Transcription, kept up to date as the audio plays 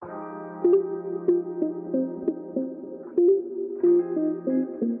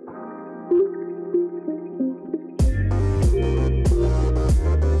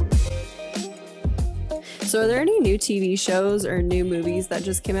So are there any new TV shows or new movies that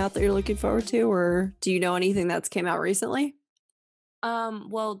just came out that you're looking forward to, or do you know anything that's came out recently?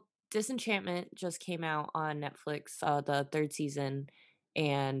 Well, Disenchantment just came out on Netflix, the third season,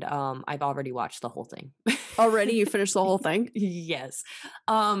 and I've already watched the whole thing. Already you finished the whole thing? Yes.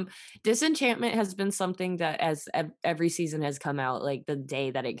 Um, Disenchantment has been something that as every season has come out, like the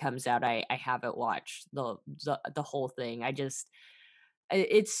day that it comes out, I haven't watched the whole thing.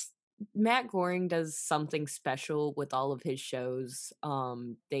 It's Matt Goring does something special with all of his shows.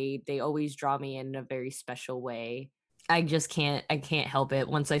 They always draw me in a very special way. I can't help it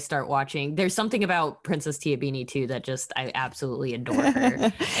once I start watching. There's something about Princess Tiabini too that just I absolutely adore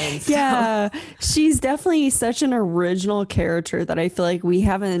her. And so Yeah, she's definitely such an original character that I feel like we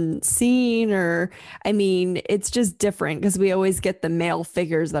haven't seen, or I mean, it's just different because we always get the male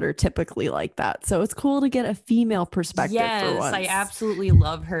figures that are typically like that. So it's cool to get a female perspective for yes, I once. absolutely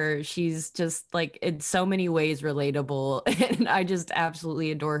love her. She's just like in so many ways relatable and I just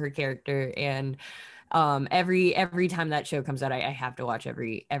absolutely adore her character and every time that show comes out I have to watch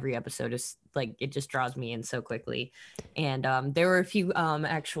every episode. Is like it just draws me in so quickly. And there were a few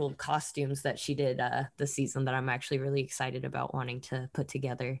actual costumes that she did this season that I'm actually really excited about wanting to put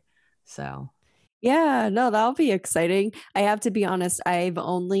together. So Yeah, no, that'll be exciting. I have to be honest, I've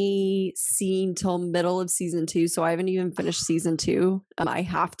only seen till middle of season two, so I haven't even finished season two. I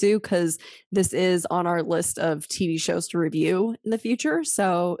have to because this is on our list of TV shows to review in the future.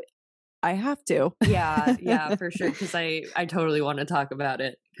 So I have to. yeah, for sure. Because I totally want to talk about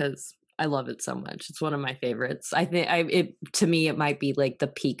it because I love it so much. It's one of my favorites. I think it to me it might be like the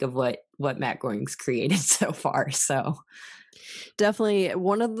peak of what Matt Groening's created so far. So Definitely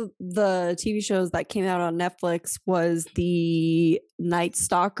one of the TV shows that came out on Netflix was the Night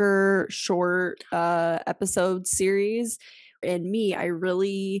Stalker short episode series. And me, I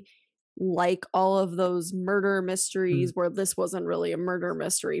really like all of those murder mysteries where this wasn't really a murder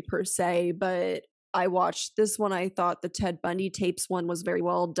mystery per se, but I watched this one. I thought the Ted Bundy tapes one was very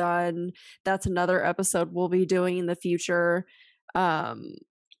well done. That's another episode we'll be doing in the future. Um,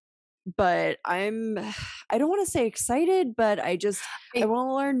 but I don't want to say excited, but I I, want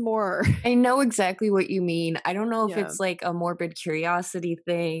to learn more. I know exactly what you mean. I don't know if Yeah. it's like a morbid curiosity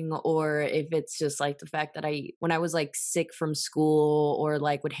thing or if it's just like the fact that when I was like sick from school or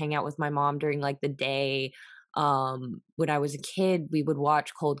like would hang out with my mom during like the day, when I was a kid, we would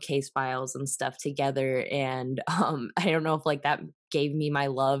watch Cold Case Files and stuff together. And I don't know if like that gave me my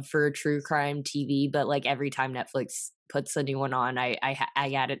love for true crime TV, but like every time Netflix puts a new one on, I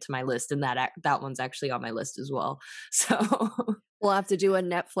add it to my list, and that one's actually on my list as well. So We'll have to do a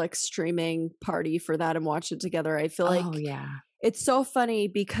Netflix streaming party for that and watch it together. I feel oh like yeah. it's so funny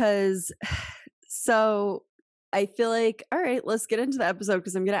because so I feel like, all right, let's get into the episode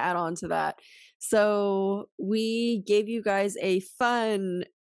because I'm going to add on to that. So we gave you guys a fun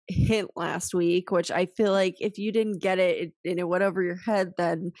hint last week, which I feel like if you didn't get it and it went over your head,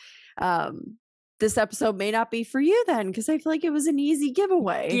 then um, this episode may not be for you then because I feel like it was an easy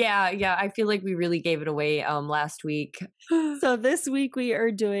giveaway. Yeah, I feel like we really gave it away last week. So this week we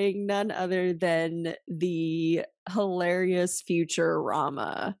are doing none other than the hilarious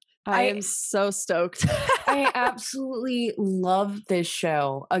Futurama. I I am so stoked. I absolutely love this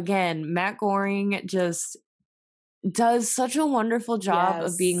show. Again, Matt Goring just does such a wonderful job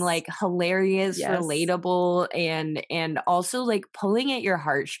of being Yes. like hilarious, Yes. relatable, and also like pulling at your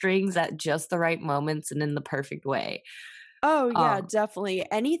heartstrings at just the right moments and in the perfect way. Oh, yeah, Um definitely.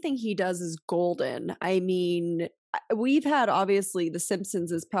 Anything he does is golden. I mean, we've had obviously The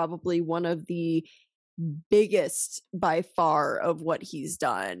Simpsons is probably one of the biggest by far of what he's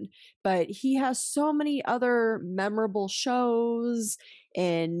done, but he has so many other memorable shows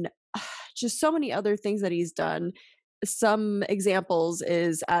and just so many other things that he's done. Some examples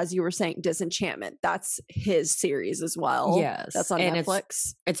is, as you were saying, Disenchantment. That's his series as well. That's yes, on and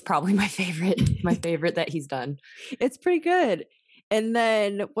Netflix. it's probably my favorite that he's done. It's pretty good. And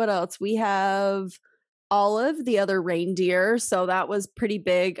then what else? We have Olive, the other reindeer. So that was pretty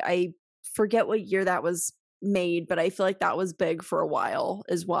big. I forget what year that was made, but I feel like that was big for a while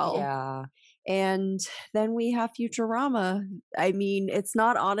as well. Yeah. And then we have Futurama. I mean, it's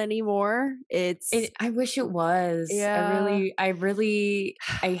not on anymore. It's I wish it was. yeah.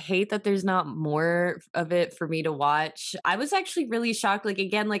 I hate that there's not more of it for me to watch. I was actually really shocked. Like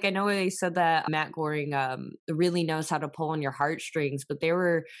again, like I know they said that Matt Goring really knows how to pull on your heartstrings, but there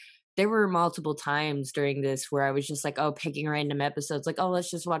were there were multiple times during this where I was just like, oh, picking random episodes, like, oh,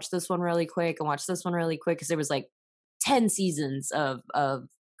 let's just watch this one really quick and watch this one really quick because there was like 10 seasons of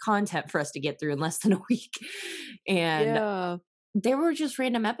content for us to get through in less than a week. And Yeah. there were just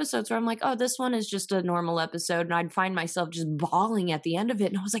random episodes where I'm like, oh, this one is just a normal episode. And I'd find myself just bawling at the end of it.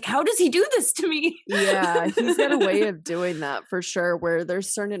 And I was like, how does he do this to me? Yeah, he's got a way of doing that for sure, where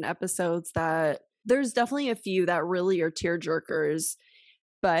there's certain episodes that there's definitely a few that really are tear jerkers.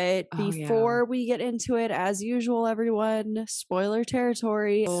 But Oh, yeah. before we get into it, as usual, everyone, spoiler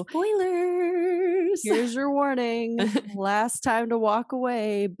territory. So Spoilers. here's your warning. Last time to walk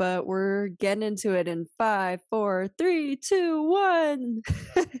away, but we're getting into it in 5, 4, 3, 2, 1.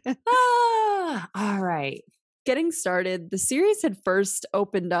 All right. Getting started, the series had first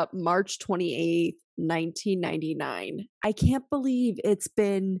opened up March 28th, 1999. I can't believe it's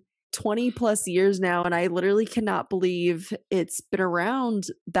been 20 plus years now, and I literally cannot believe it's been around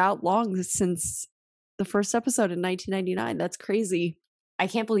that long since the first episode in 1999. That's crazy. I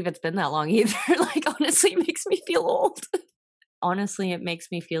can't believe it's been that long either. Like, honestly, it makes me feel old. Honestly, it makes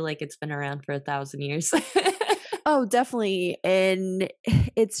me feel like it's been around for 1,000 years. Oh, definitely. And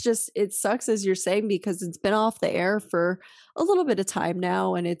it's just, it sucks as you're saying because it's been off the air for a little bit of time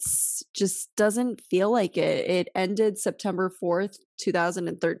now and it's just doesn't feel like it. It ended September 4th,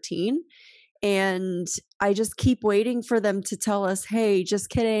 2013. And I just keep waiting for them to tell us, hey, just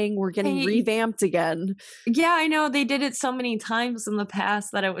kidding, we're getting Hey, revamped again. yeah, I know they did it so many times in the past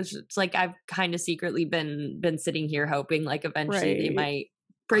that it was just like I've kind of secretly been sitting here hoping like eventually they Right. might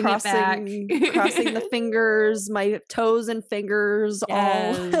bring it back. Crossing the fingers, my toes and fingers,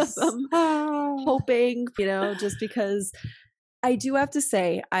 all of Yes. them, Ah. hoping, just because I do have to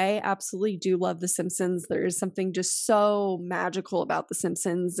say, I absolutely do love The Simpsons. There is something just so magical about The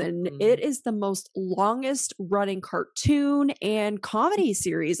Simpsons, and it Mhm. is the most longest running cartoon and comedy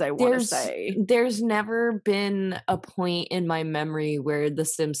series, I want to say. There's never been a point in my memory where The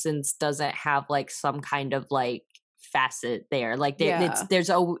Simpsons doesn't have like some kind of like facet there. Like Yeah. there's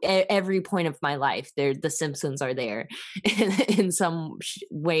every point of my life there The Simpsons are there in some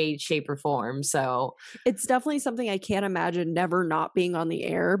way, shape, or form. So It's definitely something I can't imagine never not being on the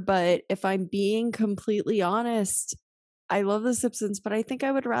air, but if I'm being completely honest, I love The Simpsons, but I think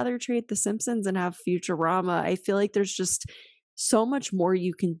I would rather trade The Simpsons and have Futurama. I feel like there's just so much more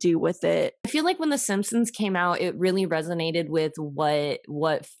you can do with it. I feel like when The Simpsons came out, it really resonated with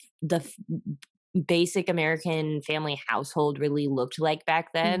basic American family household really looked like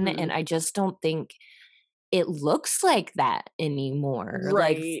back then, and Mhm. I just don't think it looks like that anymore.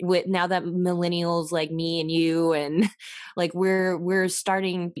 Like Right. with now that millennials like me and you and like we're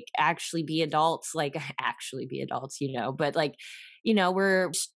starting to actually be adults, like actually be adults, but like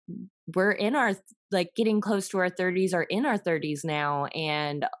we're in our like getting close to our 30s or in our 30s now,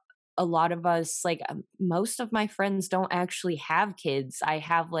 and a lot of us like most of my friends don't actually have kids. I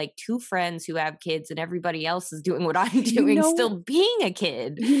have like two friends who have kids and everybody else is doing what I'm You doing, know still being a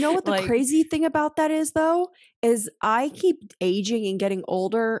kid. you know what the Like crazy thing about that is though? Is I keep aging and getting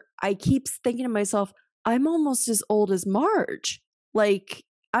older. I keep thinking to myself, I'm almost as old as Marge. Like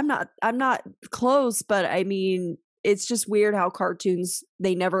I'm not close, but I mean, it's just weird how cartoons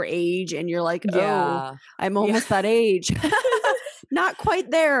they never age and you're like, "Oh, yeah. I'm Yeah. almost that age." Not quite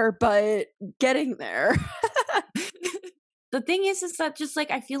there, but getting there. The thing is that just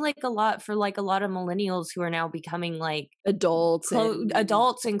like I feel like a lot of millennials who are now becoming like Adults and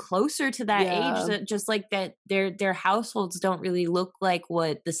adults and closer to that age, yeah. that just like that their households don't really look like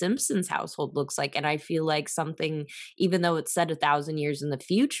what the Simpsons household looks like. And I feel like something, even though it's set 1,000 years in the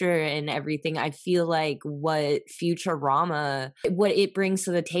future and everything, I feel like what Futurama, what it brings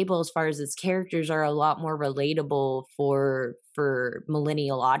to the table as far as its characters, are a lot more relatable for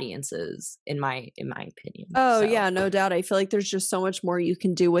millennial audiences in my opinion. Oh, So yeah, no doubt. I feel like there's just so much more you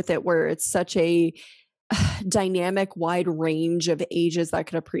can do with it where it's such a dynamic, wide range of ages that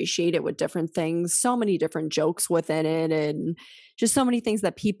could appreciate it with different things. So many different jokes within it, and just so many things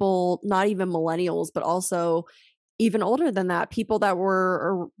that people, not even millennials, but also even older than that, people that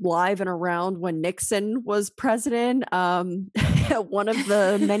were alive and around when Nixon was president, one of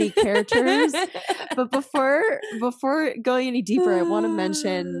the many characters. But before going any deeper, I want to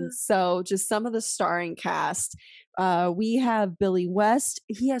mention so just some of the starring cast. We have Billy West.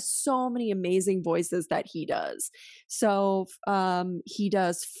 He has so many amazing voices that he does. So he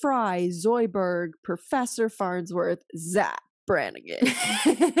does Fry, Zoidberg, Professor Farnsworth, Zap Brannigan.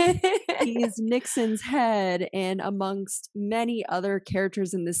 He is Nixon's head, and amongst many other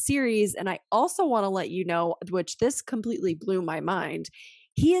characters in the series. And I also want to let you know, which this completely blew my mind,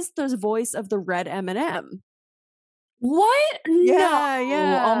 he is the voice of the Red M&M. What? No.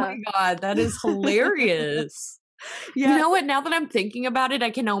 Yeah, Oh my yeah. god, that is hilarious. You Yeah, know what? Now that I'm thinking about it, I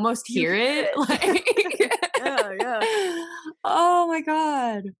can almost you hear hear it. it. Like, Yeah, yeah. oh my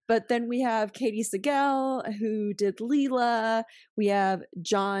god. But then we have Katie Segal, who did Leela. We have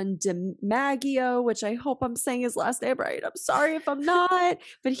John DiMaggio, which I hope I'm saying his last name right. I'm sorry if I'm not,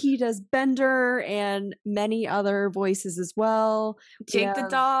 but he does Bender and many other voices as well. We Jake the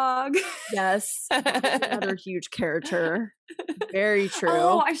have, dog. yes, he is another huge character. Very Oh,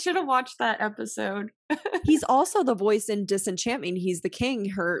 true. I should have watched that episode. He's also the voice in Disenchantment. He's the king,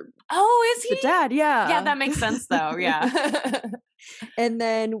 Oh, is the he? dad, Yeah, yeah. that makes sense though. Yeah. And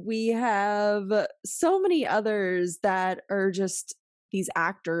then we have so many others that are just these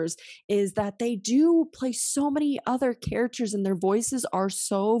actors, is that they do play so many other characters and their voices are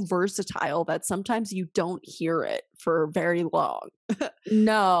so versatile that sometimes you don't hear it for very long.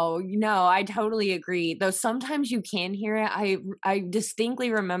 No, no, I totally agree. Though sometimes you can hear it. I distinctly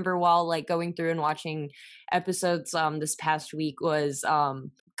remember while like going through and watching episodes this past week was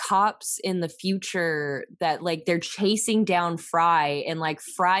cops in the future that like they're chasing down Fry and like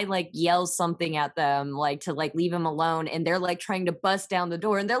Fry like yells something at them like to like leave him alone and they're like trying to bust down the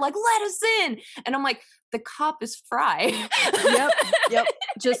door and they're like let us in and I'm like the cop is Fry. Yep, yep.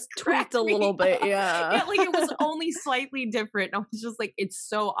 It Just tweaked cracked a me little bit, up. yeah. Yeah, like it was only slightly different. I was just like, it's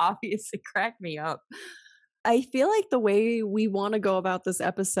so obvious. It cracked me up. I feel like the way we want to go about this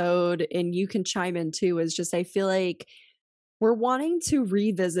episode, and you can chime in too, is just I feel like we're wanting to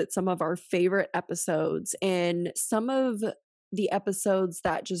revisit some of our favorite episodes and some of the episodes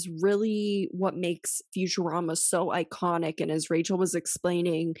that just really what makes Futurama so iconic. And as Rachel was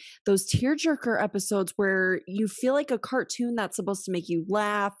explaining, those tearjerker episodes where you feel like a cartoon that's supposed to make you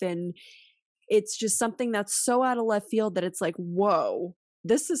laugh and it's just something that's so out of left field that it's like, whoa,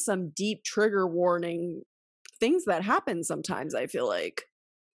 this is some deep trigger warning things that happen sometimes, I feel like.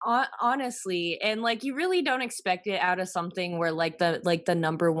 Honestly, and like you really don't expect it out of something where like the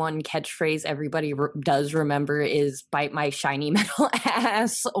number one catchphrase everybody does remember is "bite my shiny metal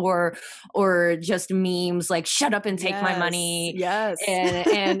ass" or just memes like "shut up and take my Yes. money," Yes.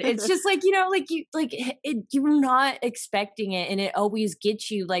 and it's just like you know like you like you're not expecting it, and it always gets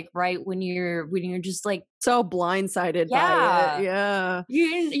you like right when you're just like So blindsided by it. yeah.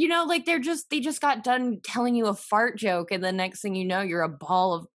 Yeah. You know, like they just got done telling you a fart joke, and the next thing you know, you're a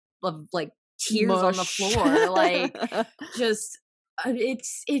ball of like tears on the Mush. floor. Like just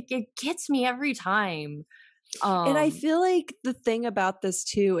it gets me every time. And I Um feel like the thing about this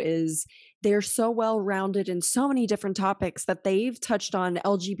too is they're so well rounded in so many different topics that they've touched on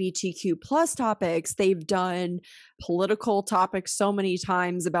LGBTQ plus topics. They've done political topics so many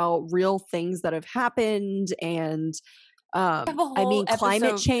times about real things that have happened and have a I whole mean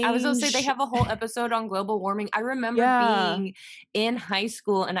climate episode. I was gonna say they change. have a whole episode on global warming. I remember Yeah. being in high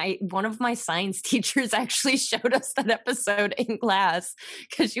school and I one of my science teachers actually showed us that episode in class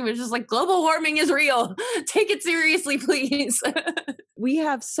because she was just like, global warming is real. Take it seriously, please. We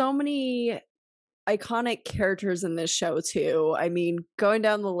have so many iconic characters in this show too. I mean, going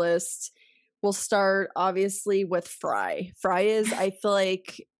down the list, we'll start obviously with Fry. Fry is, I feel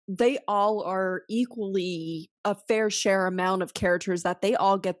like they all are equally a fair share amount of characters that they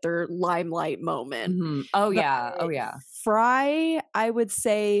all get their limelight moment. Mhm. Oh But yeah. Oh yeah. Fry, I would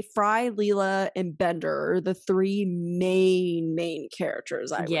say Fry, Leela, and Bender are the three main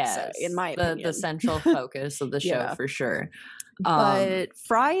characters, I would say, in Yes. my The opinion. central focus of the show Yeah. for sure. But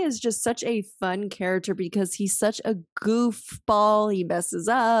Fry is just such a fun character because he's such a goofball. He messes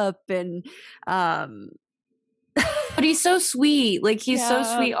up and um But he's so sweet. Like he's so yeah,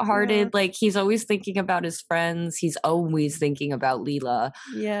 yeah. sweethearted. Like he's always thinking about his friends. He's always thinking about Leela.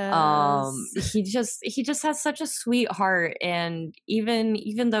 Yes. He just has such a sweet heart and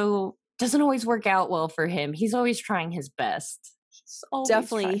even though it doesn't always work out well for him, he's always trying his best. He's always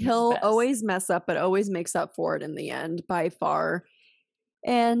Definitely. trying his He'll best. always mess up, but always makes up for it in the end by far.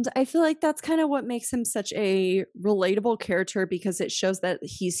 And I feel like that's kind of what makes him such a relatable character because it shows that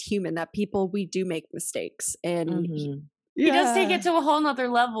he's human, that people we do make mistakes. And Mhm. He does take it yeah. to a whole nother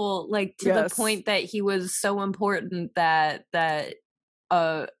level, like to the Yes. point that he was so important that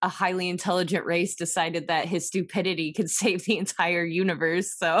a highly intelligent race decided that his stupidity could save the entire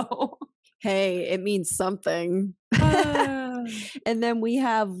universe. So, Hey, it means something. uh, And then we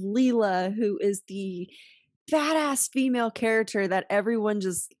have Leela, who is the badass female character that everyone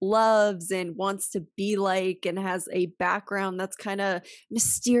just loves and wants to be like, and has a background that's kind of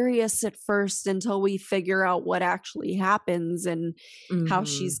mysterious at first until we figure out what actually happens and how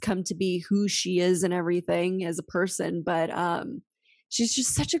she's mhm. come to be who she is and everything as a person. But she's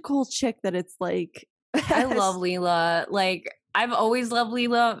just such a cool chick that it's like I love Leela. Like, I've always loved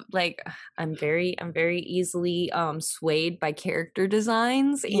Leela. Like, I'm very easily swayed by character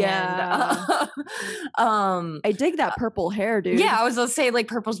designs, and Yeah. um I dig that purple hair, yeah, dude. I was gonna say like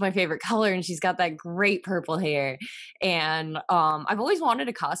purple's my favorite color, and she's got that great purple hair. And I've always wanted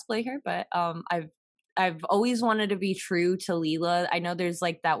to cosplay her, but I've always wanted to be true to Leela. I know there's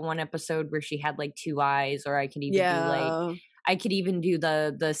like that one episode where she had like two eyes, or Yeah. I could even do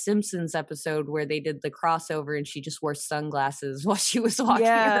the Simpsons episode where they did the crossover and she just wore sunglasses while she was walking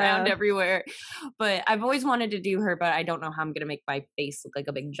around Yeah. everywhere. But I've always wanted to do her, but I don't know how I'm gonna make my face look like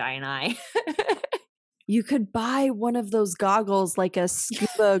a big giant eye. You could buy one of those goggles, like a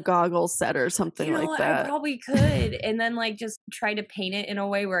scuba goggle set or something You know like what? I that. probably could, and then, like, just try to paint it in a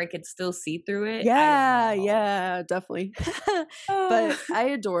way where I could still see through it. I don't Yeah, know. yeah, definitely. Oh. But I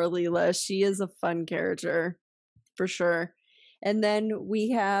adore Leela. She is a fun character for sure. And then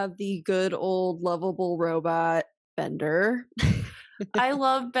we have the good old lovable robot Bender. I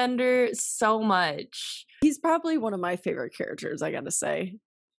love Bender so much. He's probably one of my favorite characters, I gotta say.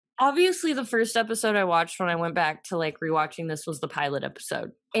 Obviously, the first episode I watched when I went back to, like, rewatching this was the pilot episode,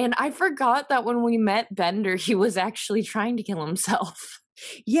 and I forgot that when we met Bender, he was actually trying to kill himself.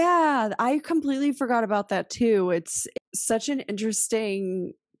 Yeah, I completely forgot about that too. It's such an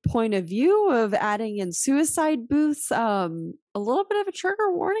interesting point of view of adding in suicide booths. A little bit of a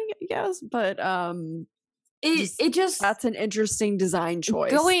trigger warning, I guess, but just It just that's an interesting design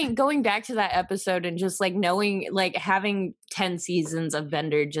choice. going back to that episode and just like knowing like having 10 seasons of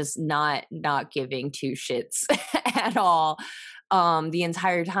Bender just not giving two shits at all the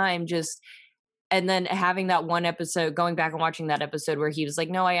entire time, just and then having that one episode, going back and watching that episode where he was like,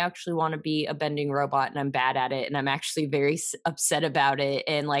 no, I actually want to be a bending robot and I'm bad at it and I'm actually very upset about it,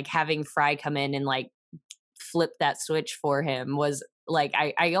 and like having Fry come in and like flip that switch for him was like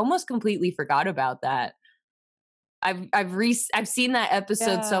I almost completely forgot about that. I've seen that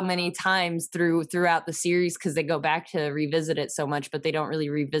episode so many Yeah. times throughout the series because they go back to revisit it so much, but they don't really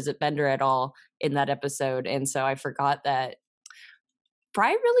revisit Bender at all in that episode, and so I forgot that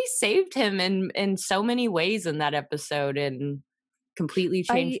Fry really saved him in so many ways in that episode and completely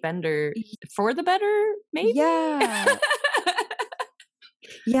changed I Bender y- for the better, maybe. yeah.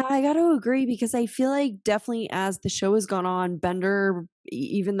 Yeah, I got to agree because I feel like definitely as the show has gone on, Bender,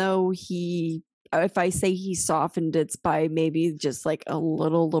 even though he, if I say he softened, it's by maybe just like a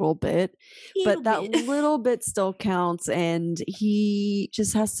little bit, Little but that bit. little bit still counts. And he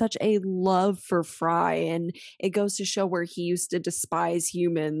just has such a love for Fry. And it goes to show where he used to despise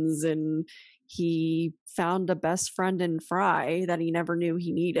humans and he found a best friend in Fry that he never knew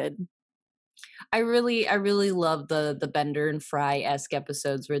he needed. I really love the Bender and Fry-esque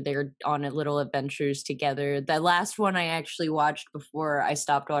episodes where they're on a little adventures together. The last one I actually watched before I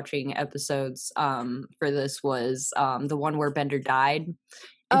stopped watching episodes for this was the one where Bender died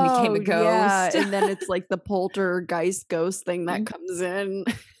and became Oh, a yeah, ghost. and then it's like the poltergeist ghost thing that comes in.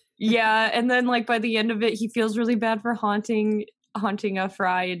 Yeah, and then like by the end of it he feels really bad for haunting a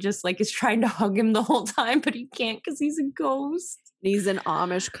Fry and just like is trying to hug him the whole time, but he can't cuz he's a ghost. He's in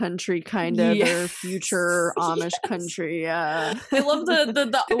Amish country, kinda, their future Yes. Amish Yes. country, yeah. I love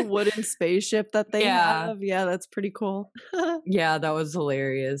The the wooden spaceship that they yeah. have, yeah, that's pretty cool. Yeah, that was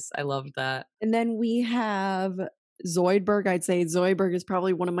hilarious. I loved that. And then we have Zoidberg. I'd say Zoidberg is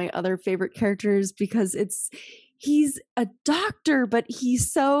probably one of my other favorite characters because he's a doctor, but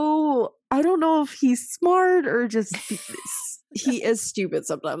he's so I don't know if he's smart or just he is stupid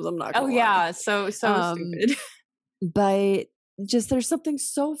sometimes, I'm not Oh gonna lie. yeah, so Um, stupid. but just there's something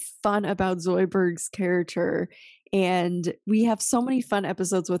so fun about Zoidberg's character. And we have so many fun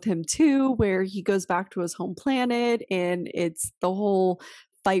episodes with him too, where he goes back to his home planet and it's the whole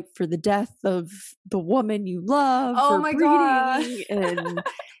fight for the death of the woman you love Oh for my god. breeding. And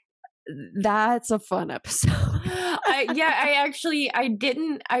that's a fun episode. I actually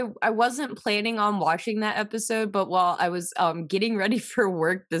I wasn't planning on watching that episode, but while I was getting ready for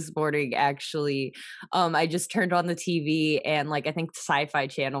work this morning actually, I just turned on the TV and like I think Sci-Fi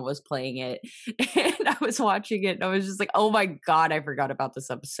Channel was playing it and I was watching it and I was just like, "Oh my god, I forgot about this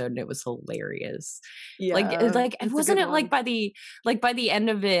episode," and it was hilarious. Yeah, Like it it's a good wasn't it one. like by the end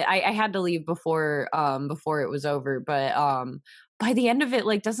of it, I had to leave before it was over, but by the end of it,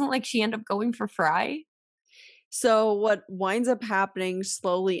 like doesn't like she end up going for Fry? So what winds up happening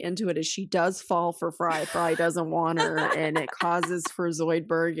slowly into it is she does fall for Fry. Fry doesn't want her, and it causes for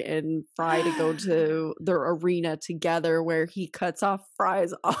Zoidberg and Fry to go to their arena together where he cuts off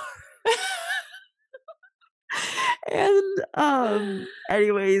Fry's arm. And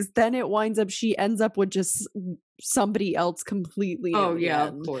anyways, then it winds up she ends up with just somebody else completely Oh in the yeah, of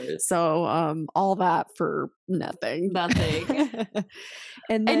end. course. So all that for nothing. Nothing.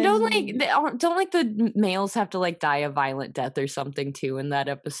 And And then don't like the males have to like die a violent death or something too in that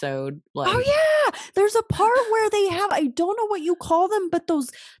episode? Like, oh yeah, there's a part where they have, I don't know what you call them, but those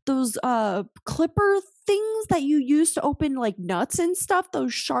clipper things that you use to open like nuts and stuff,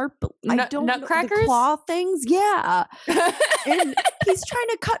 those sharp, I don't know, the nutcrackers. claw things. Yeah. And he's trying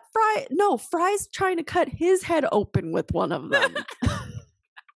to cut Fry's trying to cut his head open with one of them.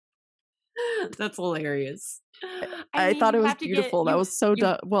 That's hilarious. I mean, thought it you was have to beautiful. That was so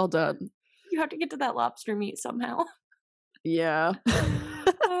well done. You have to get to that lobster meat somehow. Yeah.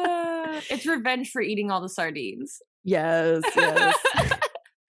 It's revenge for eating all the sardines. Yes.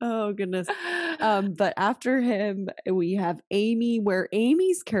 Oh goodness. But after him, we have Amy, where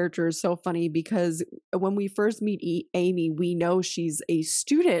Amy's character is so funny because when we first meet Amy, we know she's a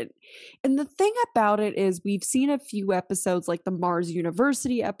student. And the thing about it is we've seen a few episodes like the Mars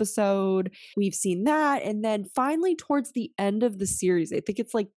University episode. We've seen that. And then finally towards the end of the series, I think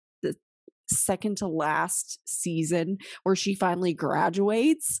it's like the second to last season where she finally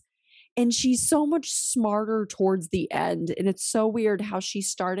graduates. And she's so much smarter towards the end. And it's so weird how she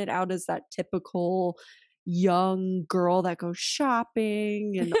started out as that typical young girl that goes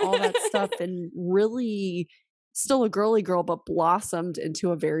shopping and all that stuff, and really still a girly girl, but blossomed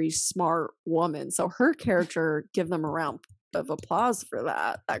into a very smart woman. So her character, give them a round of applause for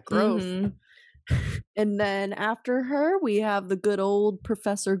that growth. Mm-hmm. And then after her, we have the good old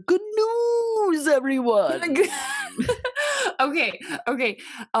Professor Good News, everyone. Okay.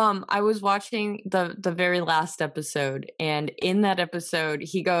 I was watching the very last episode, and in that episode,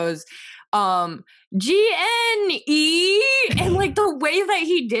 he goes, GNE, and like the way that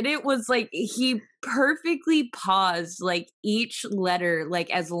he did it was like he perfectly paused like each letter, like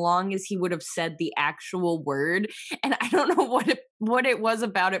as long as he would have said the actual word. And I don't know what it was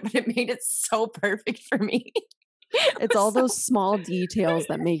about it, but it made it so perfect for me. It's all those small details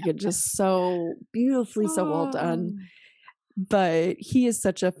that make it just so beautifully so well done. But he is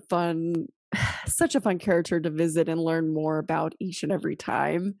such a fun character to visit and learn more about each and every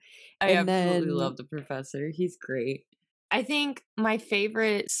time. I absolutely love the professor. He's great. I think my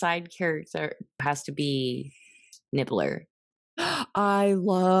favorite side character has to be Nibbler. I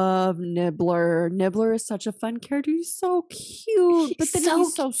love Nibbler. Nibbler is such a fun character. He's so cute, but then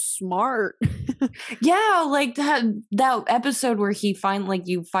he's so smart. Yeah, like that episode where you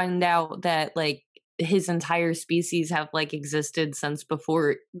find out that like his entire species have like existed since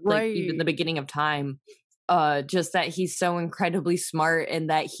before like even the beginning of time. Just that he's so incredibly smart, and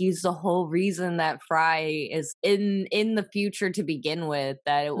that he's the whole reason that Fry is in the future to begin with.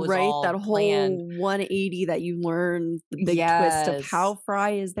 That it was all that planned. Whole 180 that you learn, the big twist of how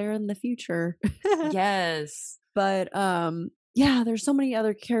Fry is there in the future. Yes. But yeah, there's so many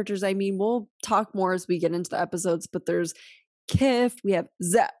other characters. I mean, we'll talk more as we get into the episodes, but there's Kiff, we have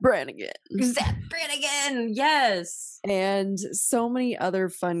Zapp Brannigan, yes, and so many other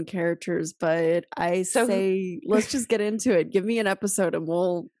fun characters. But say let's just get into it. Give me an episode and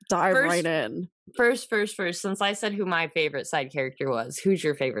we'll dive right in. First, since I said who my favorite side character was, who's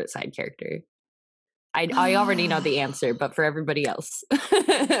your favorite side character? I already know the answer, but for everybody else.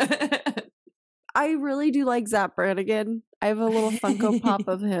 I really do like Zapp Brannigan. I have a little Funko Pop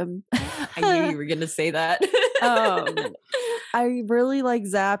of him. I knew you were going to say that. I really like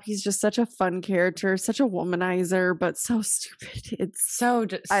Zapp. He's just such a fun character, such a womanizer, but so stupid. It's so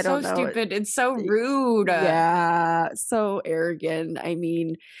stupid. It's so rude. Yeah, so arrogant. I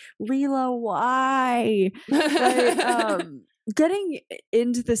mean, Leela, why? But getting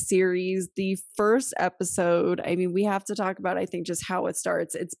into the series, the first episode, I mean, we have to talk about, I think, just how it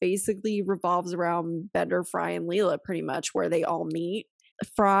starts. It's basically revolves around Bender, Fry, and Leela, pretty much, where they all meet.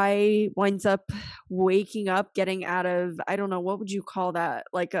 Fry winds up waking up, getting out of, I don't know, what would you call that?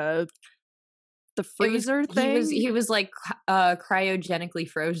 Like the freezer thing? He was like cryogenically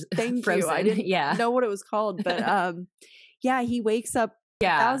frozen. Thank you. I didn't know what it was called, but yeah, he wakes up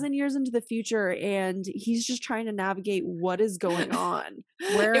 1,000 years into the future, and he's just trying to navigate what is going on.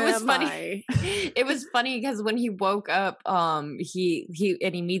 Where it was am funny. I? It was funny because when he woke up, he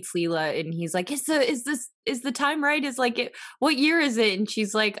meets Leela, and he's like, "Is the time right? Is like it? What year is it?" And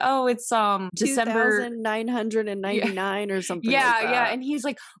she's like, "Oh, it's December 2999 or something." Yeah, like that. yeah. And he's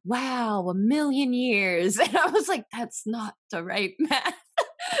like, "Wow, 1,000,000 years." And I was like, "That's not the right math."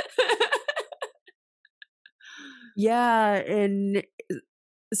 Yeah, and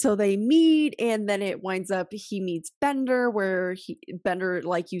so they meet, and then it winds up he meets Bender, where Bender,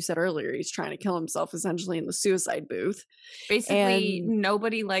 like you said earlier, he's trying to kill himself essentially in the suicide booth. Basically, And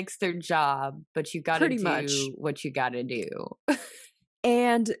nobody likes their job, but you gotta pretty much. do what you gotta do.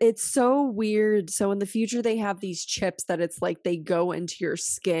 And it's so weird. So in the future, they have these chips that it's like they go into your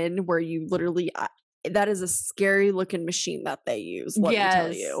skin where you literally, that is a scary looking machine that they use, let me tell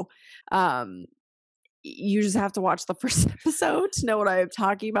Yes. you. Um, you just have to watch the first episode to know what I'm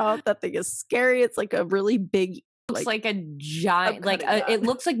talking about. That thing is scary. It's like a really big, Looks like like a giant, like, upcutting it gun.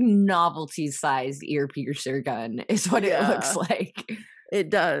 looks like novelty-sized ear piercer gun is what it looks Yeah, like. it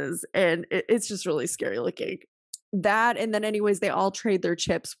does. And it's just really scary looking. That, and then anyways, they all trade their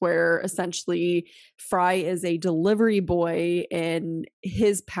chips where essentially Fry is a delivery boy in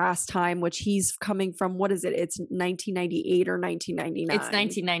his pastime, which he's coming from, what is it? It's 1998 or It's 1999.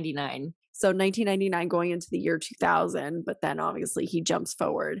 1999. So 1999 going into the year 2000, but then obviously he jumps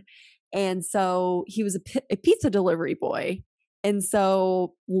forward. And so he was a pizza delivery boy. And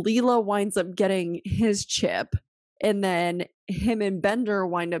so Leela winds up getting his chip, and then him and Bender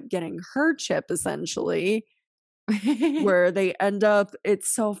wind up getting her chip essentially, where they end up,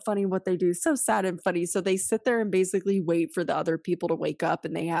 it's so funny what they do, so sad and funny. So they sit there and basically wait for the other people to wake up,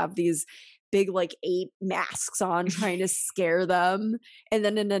 and they have these big like ape masks on trying to scare them. And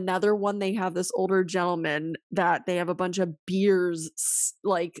then in another one they have this older gentleman that they have a bunch of beers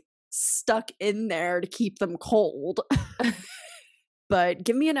like stuck in there to keep them cold. But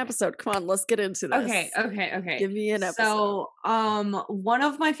give me an episode, come on, let's get into Okay, this. okay, okay. Give me an episode. So, one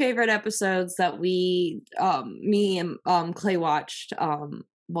of my favorite episodes that me and Clay watched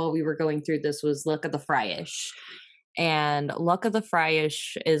while we were going through this was Luck of the Fryish. And Luck of the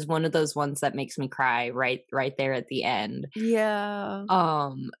Fryish is one of those ones that makes me cry right there at the end. Yeah.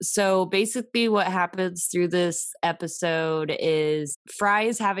 So basically what happens through this episode is Fry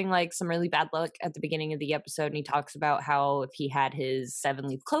is having like some really bad luck at the beginning of the episode, and he talks about how if he had his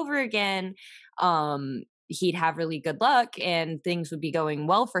 7-leaf clover again, he'd have really good luck and things would be going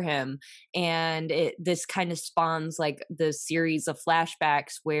well for him. And this kind of spawns like the series of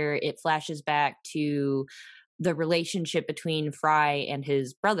flashbacks where it flashes back to the relationship between Fry and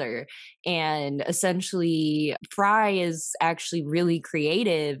his brother. And essentially Fry is actually really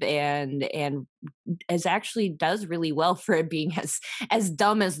creative and is actually does really well for it being as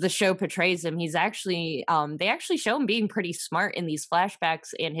dumb as the show portrays him. He's actually they actually show him being pretty smart in these flashbacks,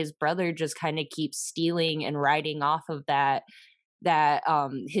 and his brother just kind of keeps stealing and riding off of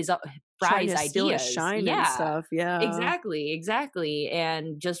his Trying Fry's to steal his ideas. shine and Yeah. stuff. Yeah. Exactly, exactly.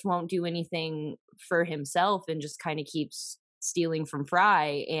 And just won't do anything for himself and just kind of keeps stealing from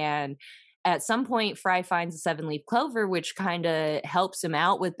Fry. And at some point, Fry finds a 7-leaf clover, which kind of helps him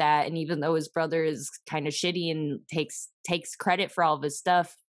out with that. And even though his brother is kind of shitty and takes credit for all of his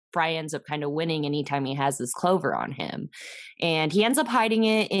stuff, Fry ends up kind of winning anytime he has this clover on him. And he ends up hiding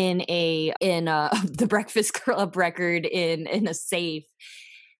it in the Breakfast Club record in a safe.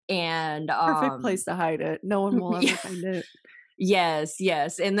 And Perfect place to hide it. No one will ever yeah, find it. yes,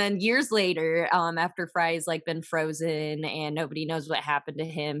 yes. And then years later, after Fry's like been frozen and nobody knows what happened to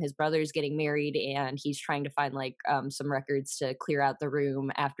him, his brother's getting married and he's trying to find like some records to clear out the room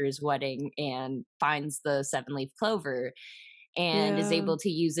after his wedding, and finds the 7-leaf clover and is Yeah. able to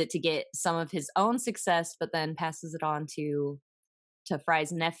use it to get some of his own success, but then passes it on to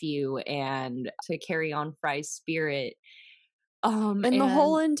Fry's nephew and to carry on Fry's spirit. And the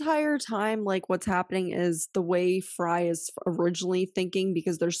whole And entire time, like, what's happening is the way Fry is originally thinking,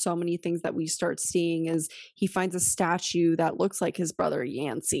 because there's so many things that we start seeing, is he finds a statue that looks like his brother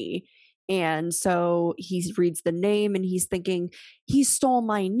Yancey. And so he reads the name and he's thinking, he stole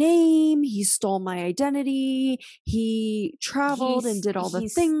my name, he stole my identity, he traveled and did all the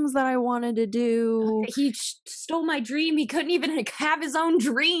he's things that I wanted to do. stole my dream. He couldn't even have his own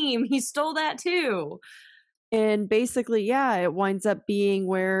dream. He stole that too. And basically, yeah, it winds up being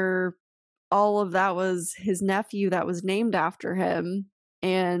where all of that was his nephew that was named after him.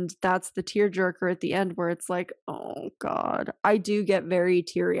 And that's the tearjerker at the end where it's like, oh God. I do get very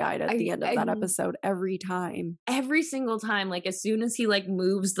teary eyed at the end of I that episode every time. every single time, like as soon as he like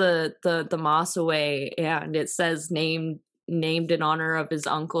moves the moss away and it says named in honor of his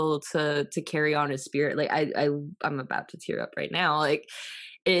uncle to carry on his spirit, like I'm about to tear up right now. Like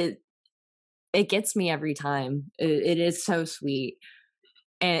it it gets me every time. It is so sweet.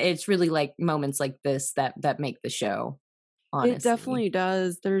 And it's really like moments like this that make the show, It honestly. definitely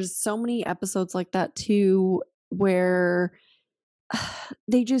does. There's so many episodes like that too, where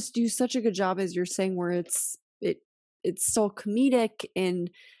they just do such a good job, as you're saying, where it's still comedic and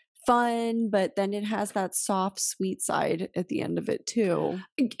fun, but then it has that soft, sweet side at the end of it too.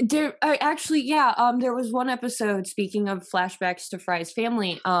 There, actually, yeah. There was one episode. Speaking of flashbacks to Fry's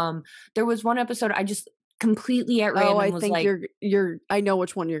family, there was one episode I just completely at Oh, I random was think like, you're I know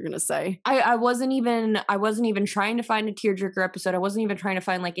which one you're gonna say. I wasn't even trying to find a tearjerker episode. I wasn't even trying to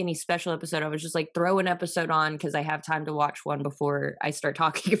find like any special episode. I was just like throw an episode on because I have time to watch one before I start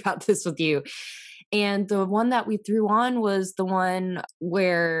talking about this with you. And the one that we threw on was the one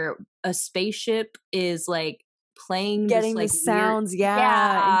where a spaceship is like playing this Getting the like weird, sounds, yeah,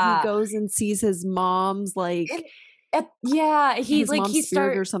 and he yeah. goes and sees his mom's, like, And, yeah, he his like mom's he spirit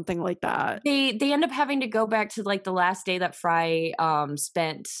start or something like that. they end up having to go back to like the last day that Fry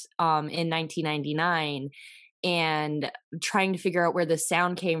spent in 1999 and trying to figure out where the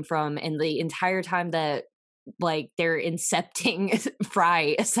sound came from, and the entire time that like they're incepting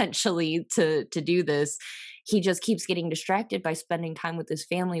Fry essentially to do this, he just keeps getting distracted by spending time with his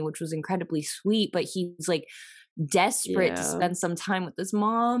family, which was incredibly sweet, but he's like desperate to Yeah. spend some time with his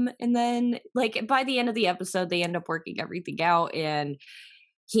mom. And then like by the end of the episode they end up working everything out, and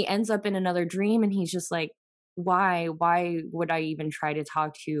he ends up in another dream, and he's just like, why would I even try to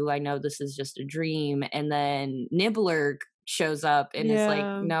talk to you? I know this is just a dream. And then Nibbler shows up and is like,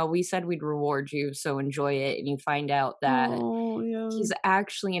 Yeah. no, we said we'd reward you, so enjoy it. And you find out that Oh, yeah. he's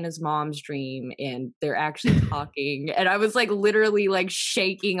actually in his mom's dream and they're actually talking. And I was like literally like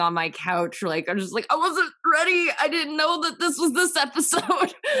shaking on my couch, like I'm just like, I wasn't ready, I didn't know that this was this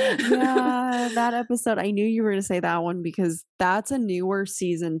episode. Yeah, that episode, I knew you were gonna say that one because that's a newer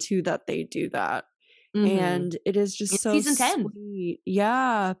season too that they do that, Hmm. and it is just It's so season 10. sweet.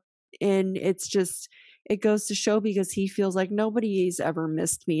 Yeah, and it's just it goes to show because he feels like nobody's ever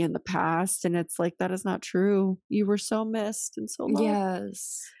missed me in the past, and it's like, that is not true. You were so missed and so loved.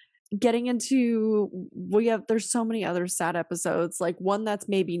 Yes. Getting into we have there's so many other sad episodes, like, one that's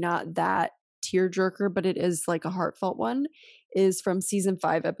maybe not that tearjerker, but it is, like, a heartfelt one, is from season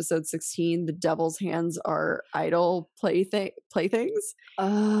 5, episode 16, "The Devil's Hands Are Idle Playthings,"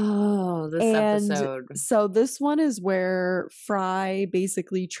 Oh, this and episode. so this one is where Fry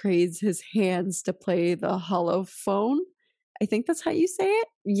basically trades his hands to play the holophone. I think that's how you say it?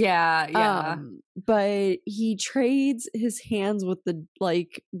 Yeah, yeah. But he trades his hands with the,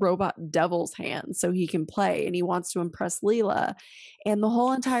 like, robot devil's hands so he can play, and he wants to impress Leela, and the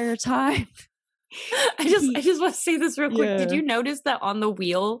whole entire time I he just want to say this real quick. Did yeah. you notice that on the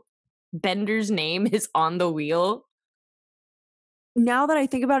wheel, Bender's name is on the wheel? Now that I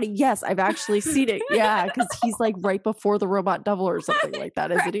think about it, yes, I've actually seen it, yeah, because he's, like, right before the robot devil or something like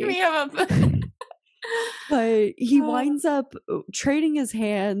that, isn't Crack he? me up. But he Oh. winds up, trading his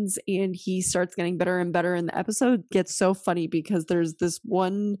hands, and he starts getting better and better, and the episode gets so funny because there's this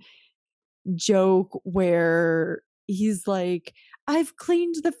one joke where he's like, "I've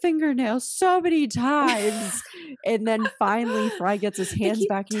cleaned the fingernails so many times," and then finally Fry gets his They hands keep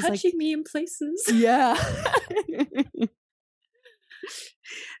back and he's like, touching me in places. "Yeah."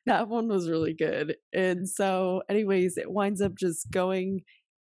 That one was really good. And so anyways, it winds up just going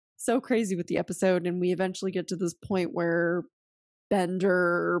so crazy with the episode, and we eventually get to this point where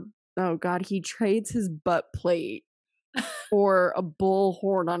Bender, oh god, he trades his butt plate or a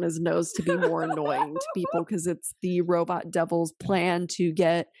bullhorn on his nose to be more annoying to people because it's the robot devil's plan to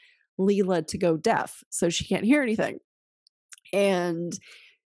get Leela to go deaf so she can't hear anything. And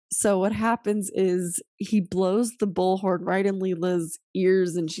so what happens is he blows the bullhorn right in Leela's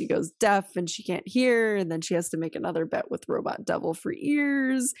ears and she goes deaf and she can't hear. And then she has to make another bet with Robot Devil for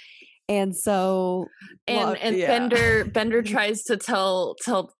ears. And so, And yeah. Bender tries to tell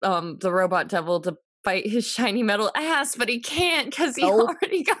the robot devil to bite his shiny metal ass, but he can't because he Nope.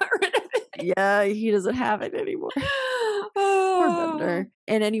 already got rid of it. Yeah, he doesn't have it anymore. Poor Oh. Bender.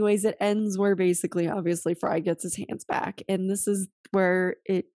 And anyways, it ends where basically, obviously, Fry gets his hands back. And this is where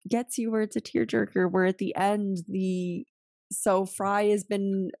it gets you where it's a tearjerker, where at the end, so Fry has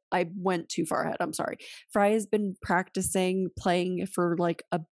been, I went too far ahead. I'm sorry. Fry has been practicing playing for like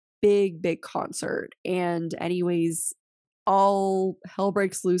a big, big concert. And anyways, all hell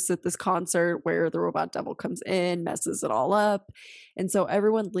breaks loose at this concert where the robot devil comes in, messes it all up. And so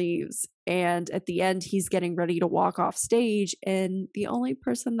everyone leaves. And at the end, he's getting ready to walk off stage. And the only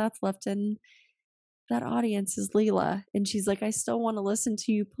person that's left in that audience is Leela. And she's like, I still want to listen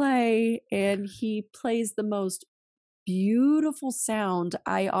to you play. And he plays the most beautiful sound.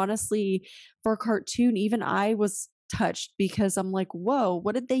 I honestly, for a cartoon, even I was touched because I'm like, whoa,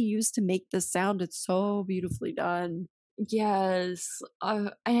 what did they use to make this sound? It's so beautifully done. Yes,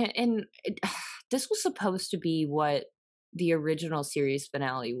 and this was supposed to be what the original series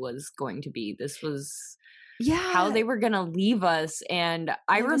finale was going to be. This was how Yeah, they were gonna leave us. And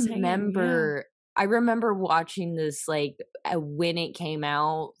I leave us hanging. Yeah, remember watching this like when it came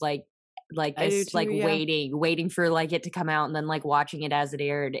out, like I do this, too. like Yeah, waiting for like it to come out, and then like watching it as it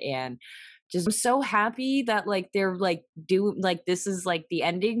aired, and just I'm so happy that like they're like do like this is like the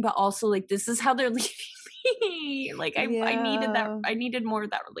ending, but also like this is how they're leaving me. Like yeah. I needed more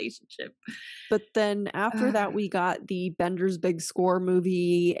of that relationship. But then after that, we got the Bender's Big Score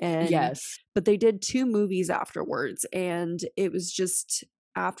movie, and Yes. but they did 2 movies afterwards, and it was just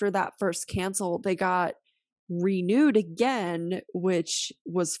after that first cancel, they got renewed again, which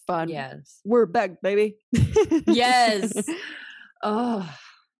was fun. Yes. We're back, baby. Yes. Oh,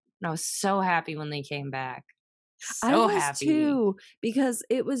 I was so happy when they came back. I So was happy. too, because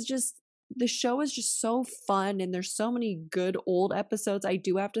it was just the show is just so fun and there's so many good old episodes. I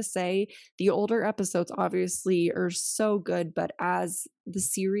do have to say the older episodes obviously are so good, but as the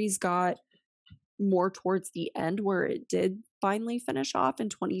series got more towards the end where it did finally finish off in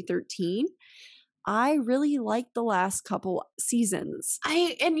 2013, I really liked the last couple seasons.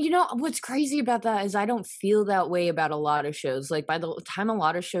 And you know what's crazy about that is I don't feel that way about a lot of shows. Like by the time a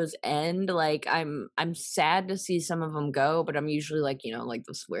lot of shows end, like I'm sad to see some of them go, but I'm usually like, you know, like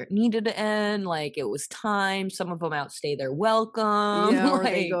this is where it needed to end, like it was time. Some of them outstay their welcome, Yeah, or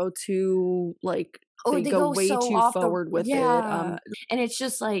they like go too like or they they go go way so too off the forward with it. yeah. And it's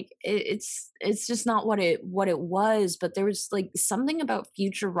just like it's just not what it was. But there was like something about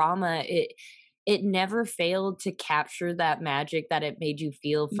Futurama. It never failed to capture that magic that it made you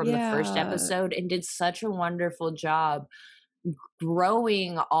feel from the first Yeah. episode, and did such a wonderful job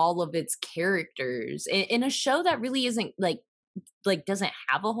growing all of its characters in a show that really isn't like doesn't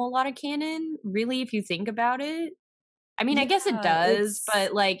have a whole lot of canon, really, if you think about it. I mean, I guess it Yeah, does,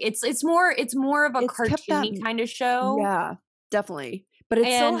 but like it's more of a it's kept that cartoony kind of show. yeah, definitely. But it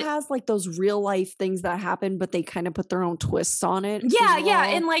still And has, like, those real life things that happen, but they kinda put their own twists on it as yeah,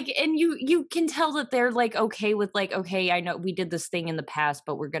 and well. like and you can tell that they're like okay with like, okay, I know we did this thing in the past,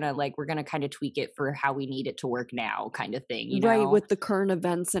 but we're gonna kind of tweak it for how we need it to work now, kind of thing, you Right, know? with the current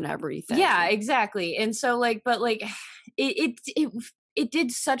events and Yeah, everything. exactly. And so like, but like it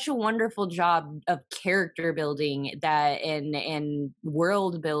did such a wonderful job of character building that and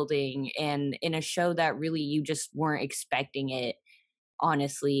world building, and in a show that really you just weren't expecting it,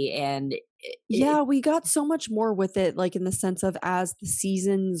 honestly. And Yeah, we got so much more with it, like, in the sense of as the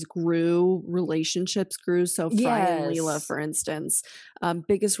seasons grew, relationships grew, so Fry and Leela, yes. for instance,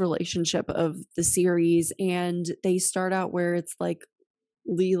 biggest relationship of the series, and they start out where it's like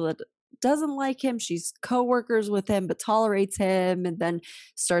Leela doesn't like him. She's coworkers with him, but tolerates him, and then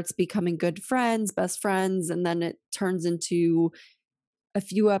starts becoming good friends, best friends. And then it turns into a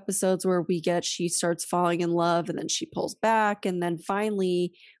few episodes where we get she starts falling in love and then she pulls back. And then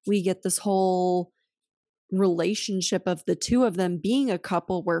finally, we get this whole relationship of the two of them being a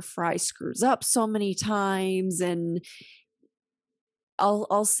couple where Fry screws up so many times. And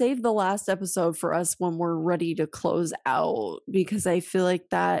I'll save the last episode for us when we're ready to close out because I feel like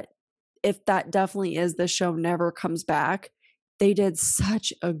that if that definitely is the show never comes back, they did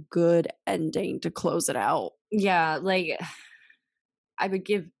such a good ending to close it out. Yeah, like I would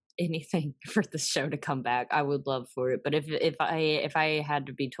give anything for the show to come back. I would love for it. But if I had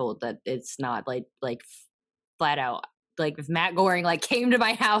to be told that it's not flat out, like if Matt Goring like came to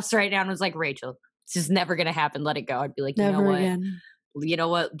my house right now and was like, Rachel, it's just never gonna happen, let it go. I'd be like, Never again. you know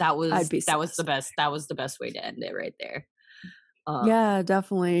what, I'd be so that was the pissed. best, that was the best way to end it right there. Um Yeah,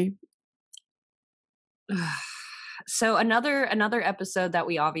 definitely. so another episode that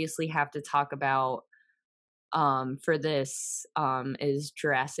we obviously have to talk about for this is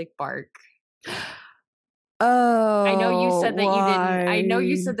Jurassic Park. Oh, I know you why? said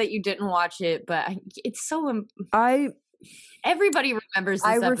that you didn't watch it, but it's so I everybody remembers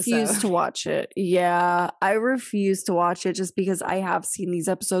I this refuse episode. to watch it. Yeah, I refuse to watch it just because I have seen these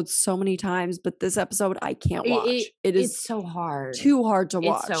episodes so many times, but this episode I can't watch. It is It's so hard. too hard to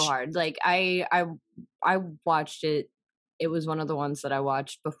It's so watch. hard. Like I watched it. It was one of the ones that I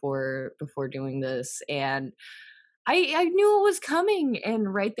watched before doing this, and I knew it was coming.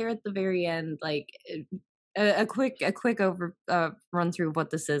 And right there at the very end, like a quick over run through of what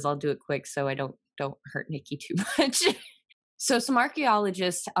this is. I'll do it quick so I don't hurt Nikki too much. So some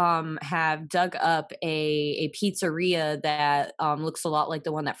archaeologists have dug up a pizzeria that looks a lot like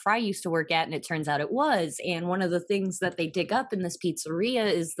the one that Fry used to work at, and it turns out it was. And one of the things that they dig up in this pizzeria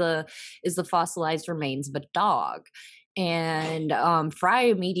is the fossilized remains of a dog. And Fry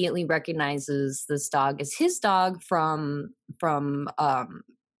immediately recognizes this dog as his dog from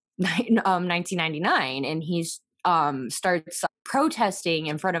 1999, and he's starts protesting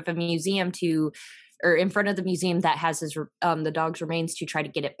in front of a museum to or in front of the museum that has his the dog's remains to try to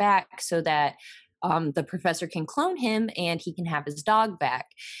get it back so that the professor can clone him and he can have his dog back.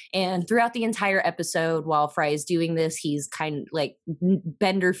 And throughout the entire episode, while Fry is doing this, he's kind of like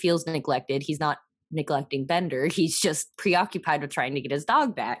Bender feels neglected. He's not neglecting Bender. He's just preoccupied with trying to get his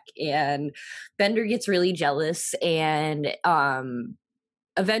dog back. And Bender gets really jealous and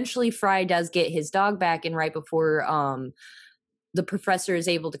eventually Fry does get his dog back. And right before the professor is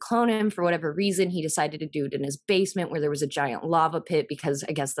able to clone him for whatever reason, he decided to do it in his basement where there was a giant lava pit because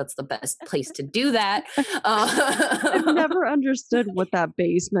I guess that's the best place to do that. I've never understood what that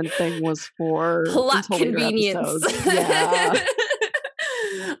basement thing was for. Plot convenience. Yeah.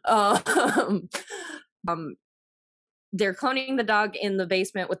 They're cloning the dog in the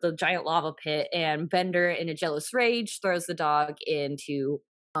basement with the giant lava pit, and Bender, in a jealous rage, throws the dog into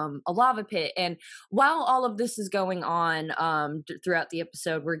a lava pit. And while all of this is going on throughout the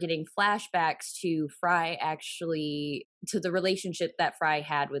episode, we're getting flashbacks to Fry, actually, to the relationship that Fry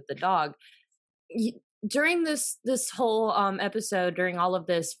had with the dog. During this whole episode, during all of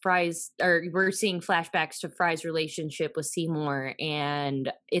this, we're seeing flashbacks to Fry's relationship with Seymour,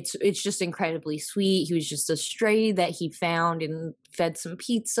 and it's just incredibly sweet. He was just a stray that he found and fed some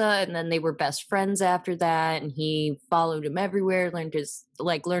pizza, and then they were best friends after that, and he followed him everywhere,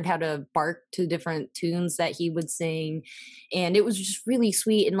 learned how to bark to different tunes that he would sing, and it was just really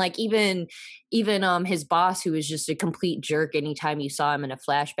sweet. And like even his boss, who was just a complete jerk anytime you saw him in a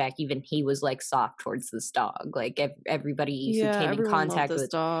flashback, even he was like soft towards this dog. Like everybody who came in contact with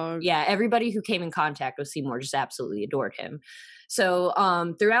dog. Yeah, everybody who came in contact with Seymour just absolutely adored him. So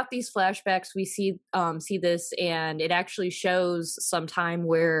throughout these flashbacks, we see this, and it actually shows some time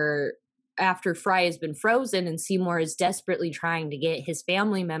where after Fry has been frozen and Seymour is desperately trying to get his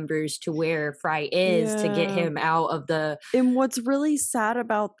family members to where Fry is to get him out of the... And what's really sad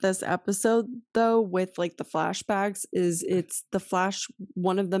about this episode, though, with like the flashbacks, is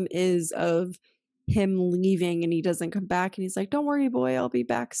one of them is of him leaving and he doesn't come back, and he's like, "Don't worry, boy, I'll be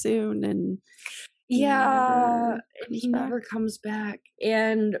back soon." And he never comes back.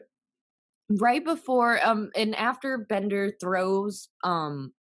 And right before and after Bender throws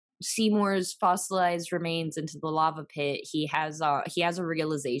Seymour's fossilized remains into the lava pit, he has a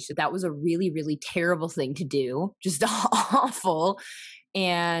realization that was a really, really terrible thing to do, just awful,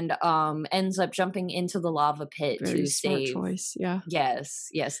 and ends up jumping into the lava pit Very to smart save choice. Yeah. Yes,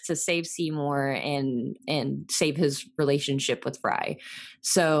 to save Seymour and save his relationship with Fry.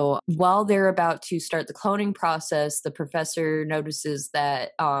 So while they're about to start the cloning process, the professor notices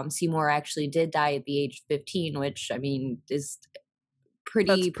that Seymour actually did die at the age of 15, which I mean is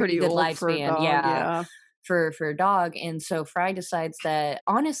pretty good lifespan. Yeah. For a dog. And so Fry decides that,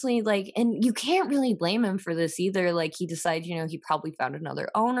 honestly, like, and you can't really blame him for this either, like he decides, he probably found another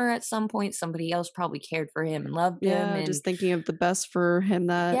owner at some point, somebody else probably cared for him and loved him, and just thinking of the best for him,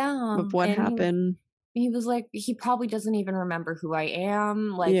 of what happened. He was like, he probably doesn't even remember who I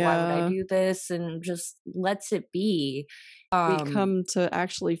am, like why would I do this, and just lets it be. We come to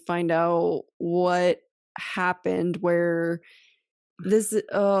actually find out what happened, where this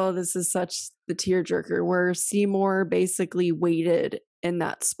is such the tearjerker, where Seymour basically waited in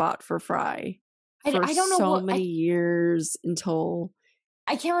that spot for Fry for I don't know so many years until...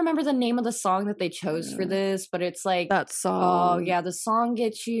 I can't remember the name of the song that they chose for this, but it's like that song. Oh yeah, the song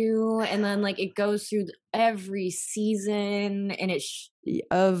gets you, and then like it goes through every season, and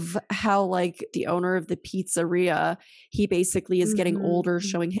of how like the owner of the pizzeria, he basically is getting older,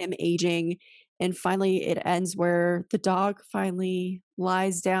 showing him aging. And finally, it ends where the dog finally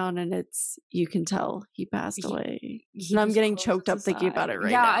lies down, and you can tell he passed away. And I'm getting choked up thinking about it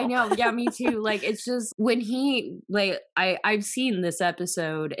right now. Yeah, I know. Yeah, me too. Like, it's just when I've seen this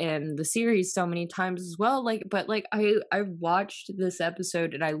episode and the series so many times as well. Like, but like I watched this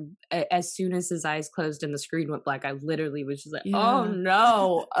episode, and as soon as his eyes closed and the screen went black, I literally was just like, oh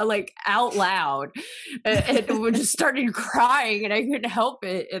no, like out loud, and we just started crying, and I couldn't help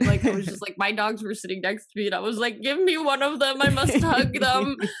it. And like it was just like my dogs were sitting next to me, and I was like, give me one of them, I must hug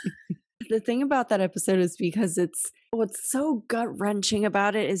them. The thing about that episode is because what's so gut-wrenching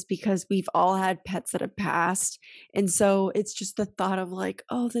about it is because we've all had pets that have passed, and so it's just the thought of like,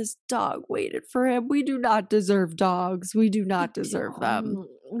 oh, this dog waited for him. We do not deserve dogs. We do not deserve them.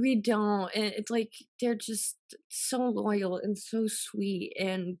 We don't. And it's like they're just so loyal and so sweet.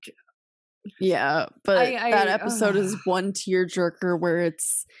 And yeah, but that episode is one tearjerker where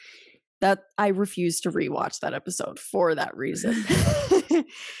it's that I refuse to rewatch that episode for that reason.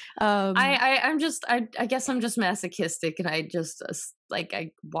 I guess I'm just masochistic, and I just like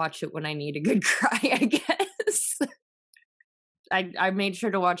I watch it when I need a good cry, I guess. I made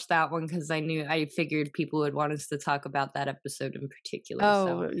sure to watch that one because I figured people would want us to talk about that episode in particular.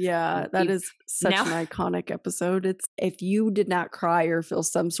 So Oh, yeah, that you is such now an iconic episode. It's if you did not cry or feel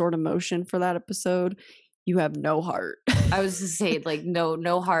some sort of emotion for that episode, you have no heart. I was to say like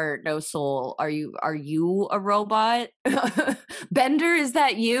no heart, no soul. Are you a robot? Bender, is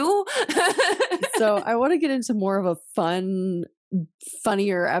that you? So I want to get into more of a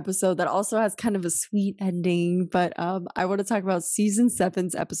funnier episode that also has kind of a sweet ending. But I want to talk about season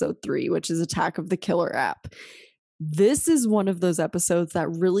 7's episode 3, which is Attack of the Killer App. This is one of those episodes that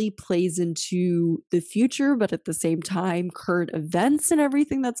really plays into the future, but at the same time, current events and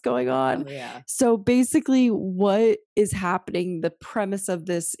everything that's going on. Oh yeah. So basically, what is happening, the premise of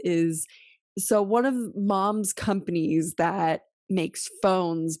this is so one of mom's companies that makes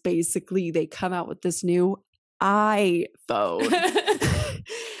phones, basically, they come out with this new iPhone.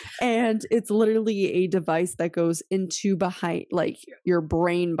 And it's literally a device that goes into behind, like your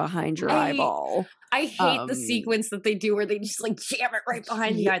brain behind your eyeball. I hate the sequence that they do where they just like jam it right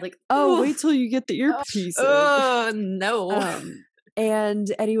behind the eye. Like, oh, wait till you get the earpiece. Oh no. And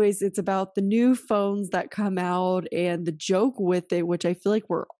anyways, it's about the new phones that come out and the joke with it, which I feel like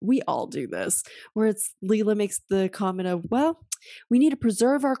we all do this, where it's Leela makes the comment of, well, we need to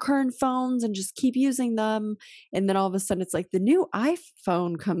preserve our current phones and just keep using them. And then all of a sudden it's like the new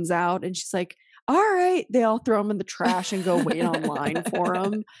iPhone comes out and she's like, all right, they all throw them in the trash and go wait online for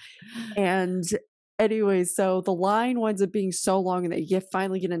them. And anyway, so the line winds up being so long and they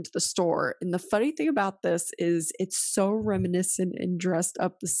finally get into the store. And the funny thing about this is it's so reminiscent and dressed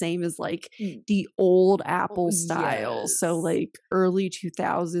up the same as like the old Apple style. Yes. So like early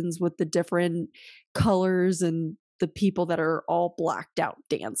 2000s with the different colors and the people that are all blacked out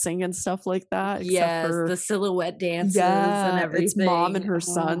dancing and stuff like that. Yes, for, the silhouette dances and everything. It's mom and her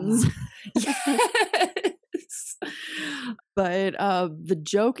sons. Yes. But the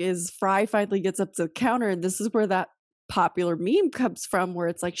joke is Fry finally gets up to the counter, and this is where that popular meme comes from, where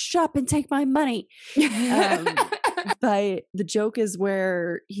it's like, shut up and take my money. But the joke is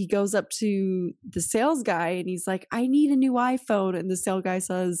where he goes up to the sales guy and he's like, I need a new iPhone. And the sales guy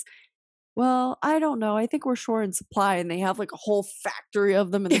says, well, I don't know. I think we're short in supply. And they have like a whole factory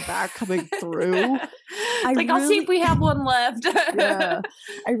of them in the back coming through. I'll see if we have one left. Yeah.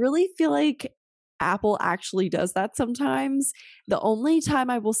 I really feel like Apple actually does that sometimes. The only time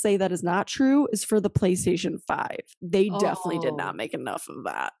I will say that is not true is for the PlayStation 5. They definitely did not make enough of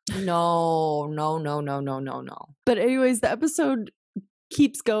that. No. But anyways, the episode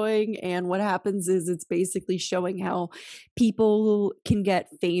keeps going, and what happens is it's basically showing how people can get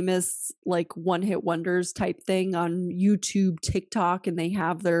famous, like one-hit wonders type thing on YouTube, TikTok, and they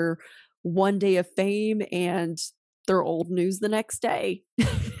have their one day of fame and they're old news the next day.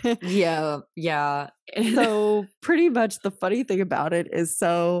 Yeah. So pretty much the funny thing about it is,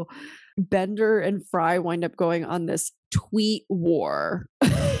 so Bender and Fry wind up going on this tweet war.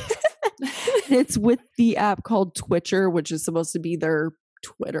 It's with the app called Twitcher, which is supposed to be their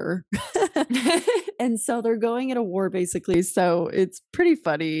Twitter. And so they're going at a war basically. So it's pretty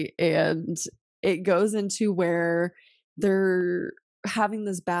funny. And it goes into where they're having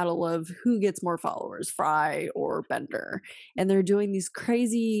this battle of who gets more followers, Fry or Bender. And they're doing these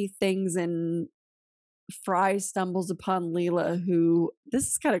crazy things, and Fry stumbles upon Leela, who, this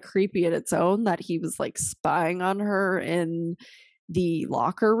is kind of creepy in its own, that he was like spying on her in the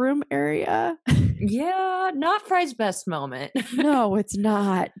locker room area. Yeah, not Fry's best moment. No, it's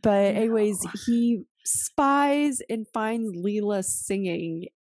not. But anyways, he spies and finds Leela singing,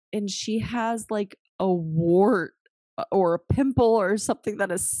 and she has like a wart or a pimple or something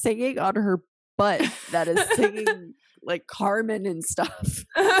that is singing on her butt that is singing like Carmen and stuff.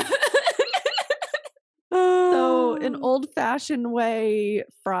 So in old-fashioned way,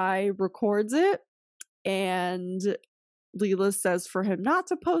 Fry records it, and Leela says for him not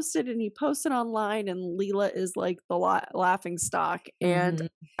to post it, and he posts it online, and Leela is like the laughing stock. And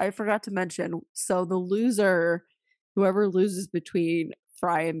I forgot to mention, so the loser, whoever loses between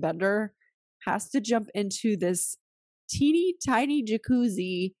Fry and Bender, has to jump into this teeny tiny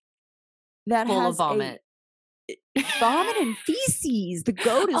jacuzzi that full has of vomit. Vomit and feces. The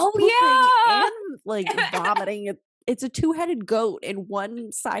goat is pooping and like vomiting. It's a two-headed goat, and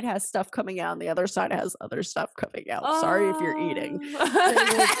one side has stuff coming out and the other side has other stuff coming out. Sorry if you're eating.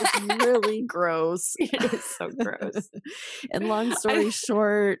 It's really gross. It is so gross. And long story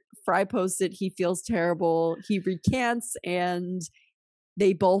short, Fry posted he feels terrible. He recants, and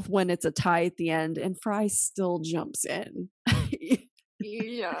they both win. It's a tie at the end, and Fry still jumps in.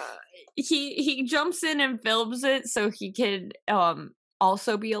 Yeah, he jumps in and films it so he could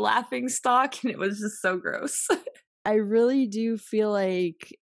also be a laughing stock, and it was just so gross. I really do feel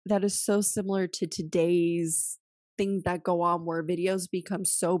like that is so similar to today's things that go on where videos become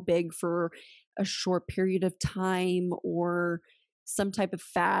so big for a short period of time or some type of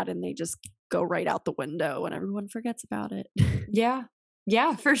fad and they just go right out the window and everyone forgets about it. Yeah.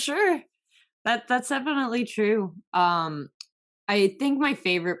 Yeah, for sure. That's definitely true. I think my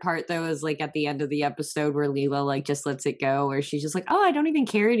favorite part though is like at the end of the episode where Leela like just lets it go, where she's just like, "Oh, I don't even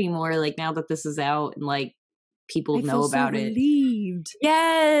care anymore. Like now that this is out and like people I feel know so about it." relieved.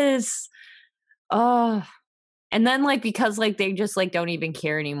 Yes. Oh, and then like because like they just like don't even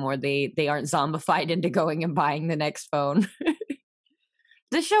care anymore. They aren't zombified into going and buying the next phone.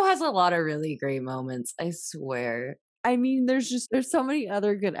 This show has a lot of really great moments, I swear. I mean, there's so many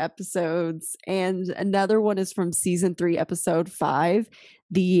other good episodes, and another one is from season 3, episode 5,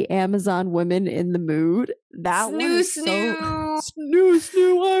 the Amazon Women in the Mood. That one Snoo is so snoo. snoo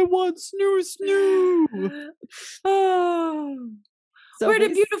snoo, I want snoo snoo. Oh. So Where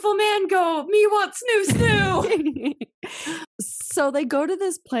did beautiful man go? Me want snoo snoo. so they go to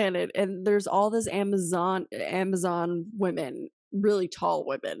this planet and there's all this Amazon women, really tall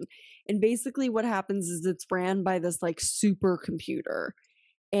women. And basically what happens is it's ran by this like supercomputer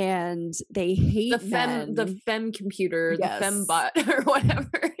and they hate The men. fem computer, the Yes. fembot or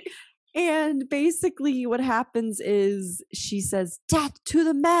whatever. And basically what happens is she says death to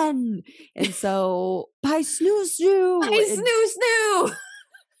the men. And so by snoo snoo. I snoo snoo.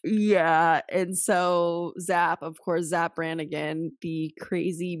 Yeah, and so of course, Zap Brannigan, the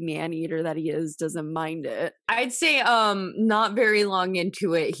crazy man eater that he is, doesn't mind it. I'd say not very long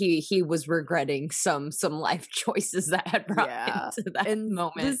into it he was regretting some life choices that had brought him Yeah, to that and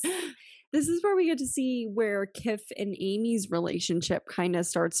moment. this is where we get to see where Kif and Amy's relationship kind of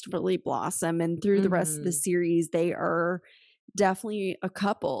starts to really blossom, and through the rest of the series, they are definitely a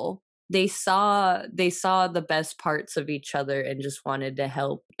couple. They saw the best parts of each other and just wanted to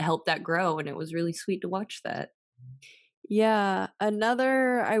help that grow, and it was really sweet to watch that. Yeah,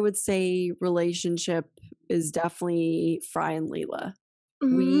 another I would say relationship is definitely Fry and Leela.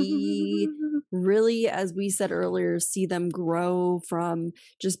 We really, as we said earlier, see them grow from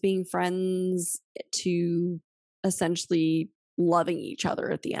just being friends to essentially loving each other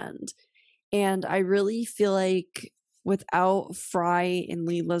at the end. And I really feel like without Fry and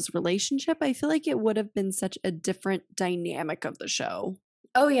Leela's relationship, I feel like it would have been such a different dynamic of the show.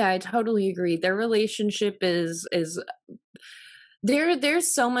 Oh yeah, I totally agree. Their relationship is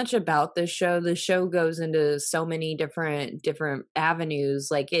there's so much about this show. The show goes into so many different avenues.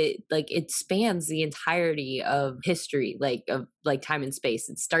 Like it spans the entirety of history, like of like time and space.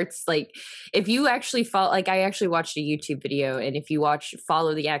 It starts like if you actually follow like I actually watched a YouTube video, and if you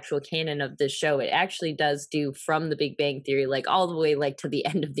follow the actual canon of this show, it actually does do from the Big Bang Theory like all the way like to the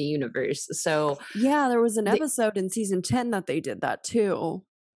end of the universe. So Yeah, there was an episode in season 10 that they did that too.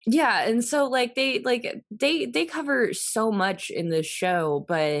 yeah, and so like they cover so much in this show,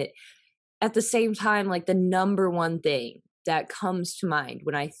 but at the same time, like the number one thing that comes to mind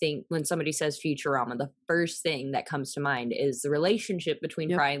when somebody says Futurama, the first thing that comes to mind is the relationship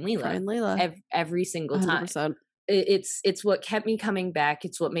between Yep, Fry and Fry Leela. and Leela. Every single time. 100%. It's what kept me coming back.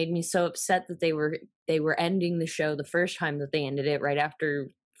 It's what made me so upset that they were ending the show the first time that they ended it right after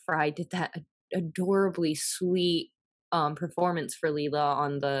Fry did that adorably sweet performance for Leela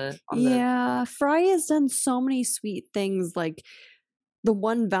on the Yeah, Fry has done so many sweet things, like the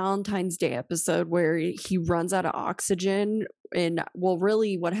one Valentine's Day episode where he runs out of oxygen. And well,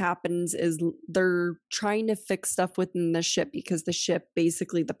 really, what happens is they're trying to fix stuff within the ship because the ship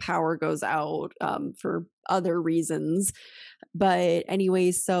basically the power goes out for other reasons. But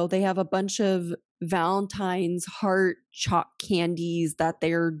anyway, so they have a bunch of Valentine's heart chalk candies that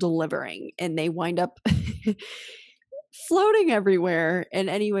they're delivering, and they wind up floating everywhere. And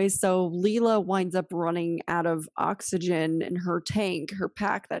anyway, so Leela winds up running out of oxygen in her tank, her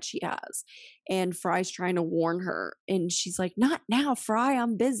pack that she has. And Fry's trying to warn her. And she's like, not now, Fry,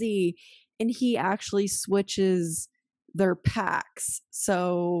 I'm busy. And he actually switches their packs.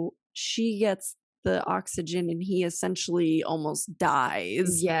 So she gets the oxygen and he essentially almost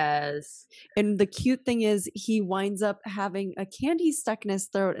dies. Yes. And the cute thing is he winds up having a candy stuck in his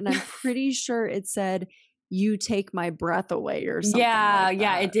throat. And I'm pretty sure it said, you take my breath away or something. Yeah, like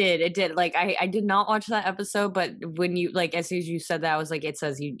yeah, that. it did. Like I did not watch that episode, but when you like as soon as you said that, I was like, it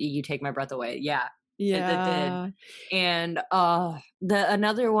says you take my breath away. Yeah. It did. And the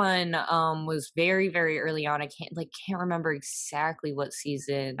another one was very, very early on. I can't remember exactly what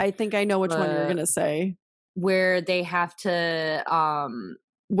season. I think I know which one you're gonna say. Where they have to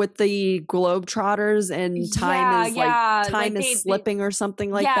with the Globetrotters and time is they slipping or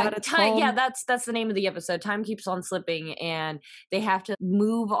something like yeah, that it's time, called? yeah, that's the name of the episode. Time keeps on slipping, and they have to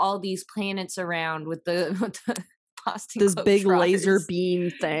move all these planets around with the with the Boston This big laser Globetrotters.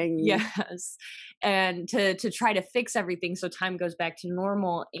 beam thing. Yes. And to try to fix everything so time goes back to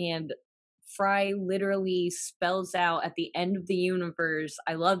normal, and Fry literally spells out at the end of the universe,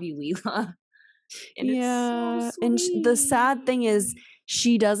 "I love you, Leela." And it's so Yeah, and the sad thing is sweet.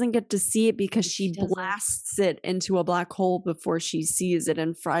 she doesn't get to see it because She she doesn't. blasts it into a black hole before she sees it,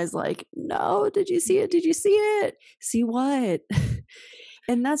 and Fry's like, "No, did you see it? Did you see it? See what?"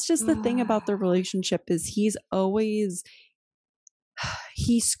 And that's just the thing about their relationship is he's always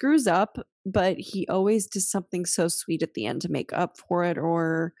he screws up, but he always does something so sweet at the end to make up for it,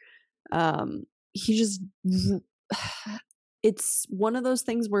 or he just it's one of those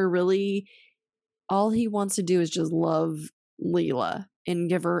things where really all he wants to do is just love Leela and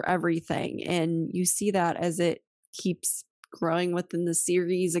give her everything. And you see that as it keeps growing within the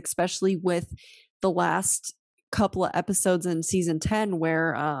series, especially with the last couple of episodes in season 10,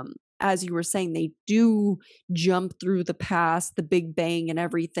 where, as you were saying, they do jump through the past, the Big Bang, and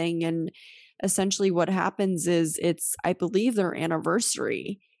everything. And essentially, what happens is it's, I believe, their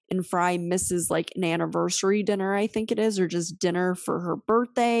anniversary, and Fry misses like an anniversary dinner, I think it is, or just dinner for her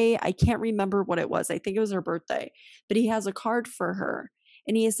birthday. I can't remember what it was. I think it was her birthday, but he has a card for her.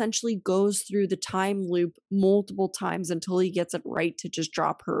 And he essentially goes through the time loop multiple times until he gets it right to just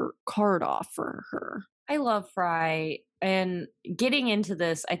drop her card off for her. I love Fry. And getting into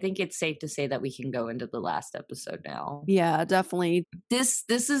this, I think it's safe to say that we can go into the last episode now. Yeah, definitely. This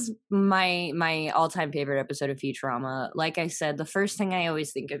is my all-time favorite episode of Futurama. Like I said, the first thing I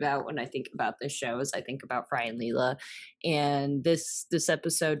always think about when I think about this show is I think about Fry and Leela. And this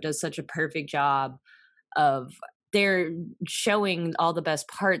episode does such a perfect job of they're showing all the best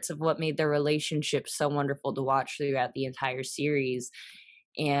parts of what made their relationship so wonderful to watch throughout the entire series.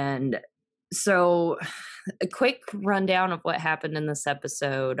 And so a quick rundown of what happened in this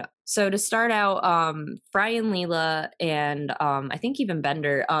episode. So to start out, Fry and Leela and I think even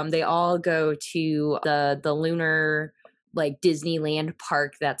Bender, they all go to the lunar like Disneyland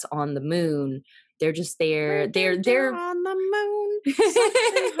park that's on the moon. They're just there. They're on the moon,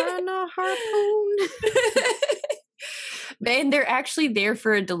 on a harpoon. And they're actually there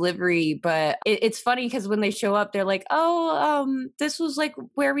for a delivery, but it's funny because when they show up, they're like, "Oh, this was like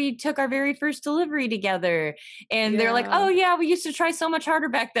where we took our very first delivery together," and they're like, "Oh yeah, we used to try so much harder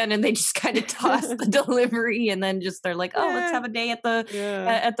back then," and they just kind of toss the delivery, and then just they're like, "Oh, let's have a day at the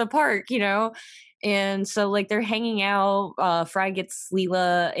at the park," you know. And so like they're hanging out. Fry gets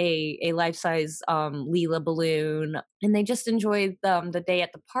Leela a life size Leela balloon, and they just enjoy the day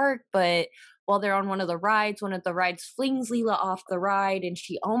at the park, but while they're on one of the rides flings Leela off the ride and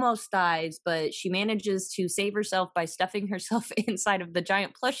she almost dies, but she manages to save herself by stuffing herself inside of the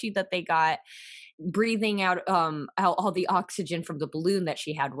giant plushie that they got, breathing out all the oxygen from the balloon that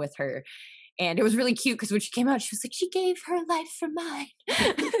she had with her. And it was really cute because when she came out, she was like, she gave her life for mine.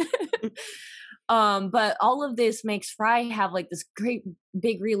 But all of this makes Fry have like this great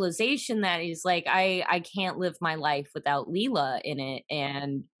big realization that he's like, I can't live my life without Leela in it,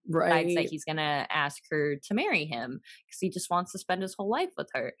 and decides that he's gonna ask her to marry him because he just wants to spend his whole life with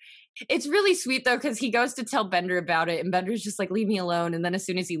her. It's really sweet though because he goes to tell Bender about it, and Bender's just like, leave me alone. And then as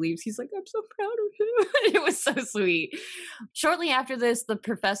soon as he leaves, he's like, I'm so proud of him. It was so sweet. Shortly after this, the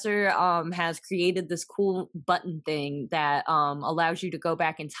professor has created this cool button thing that allows you to go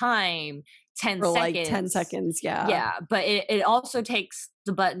back in time 10 for seconds. Like 10 seconds, yeah. Yeah, but it also takes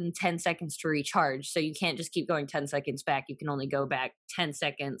the button 10 seconds to recharge. So you can't just keep going 10 seconds back. You can only go back 10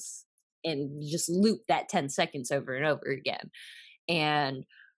 seconds and just loop that 10 seconds over and over again. And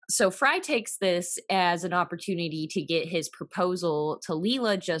so Fry takes this as an opportunity to get his proposal to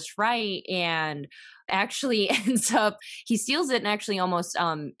Leela just right, and actually he steals it and actually almost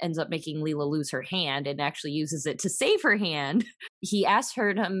ends up making Leela lose her hand, and actually uses it to save her hand. He asked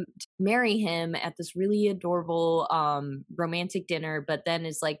her to marry him at this really adorable romantic dinner, but then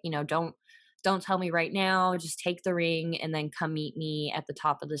is like, don't tell me right now, just take the ring and then come meet me at the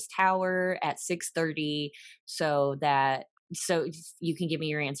top of this tower at 6:30 so you can give me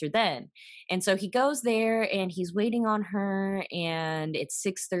your answer then. And so he goes there and he's waiting on her, and it's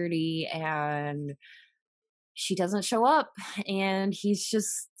 6:30 and she doesn't show up, and he's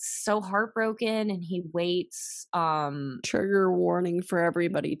just so heartbroken, and he waits. Trigger warning for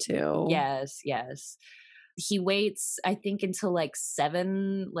everybody too. Yes. He waits, I think, until like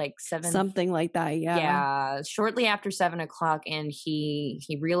seven, something like that. Yeah, shortly after 7 o'clock, and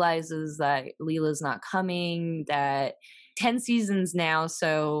he realizes that Leela's not coming, that 10 seasons now,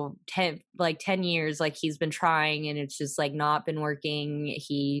 so 10 years, like, he's been trying and it's just like not been working.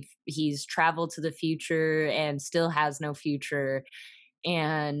 He's traveled to the future and still has no future,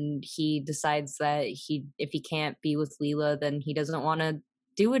 and he decides that if he can't be with Leela, then he doesn't want to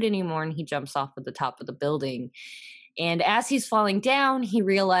do it anymore, and he jumps off at the top of the building. And as he's falling down, he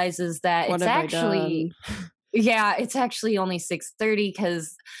realizes that What it's have I done? actually, yeah, it's actually only 6:30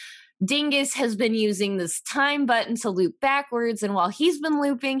 because Dingus has been using this time button to loop backwards, and while he's been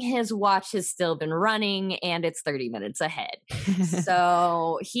looping, his watch has still been running, and it's 30 minutes ahead.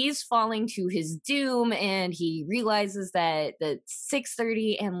 So he's falling to his doom, and he realizes that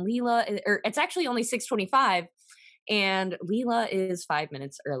 6:30 and Leela, or it's actually only 6:25, and Leela is 5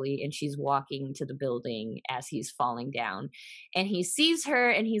 minutes early, and she's walking to the building as he's falling down. And he sees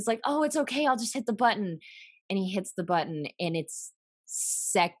her, and he's like, "Oh, it's okay. I'll just hit the button." And he hits the button, and it's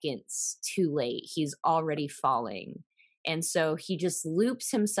seconds too late. He's already falling. And so he just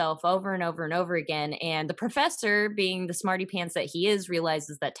loops himself over and over and over again. And the professor, being the smarty pants that he is,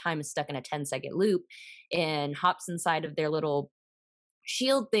 realizes that time is stuck in a 10-second loop and hops inside of their little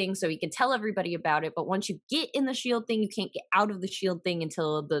shield thing so he can tell everybody about it. But once you get in the shield thing, you can't get out of the shield thing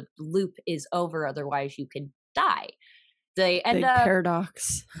until the loop is over. Otherwise, you could die. They end Big up,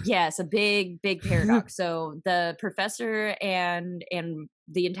 paradox. yes, a big paradox. So the professor and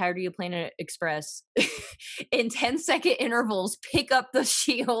the entirety of Planet Express in 10-second intervals pick up the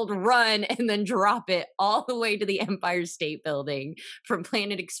shield, run, and then drop it all the way to the Empire State Building from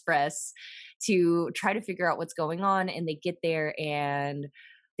Planet Express to try to figure out what's going on. And they get there and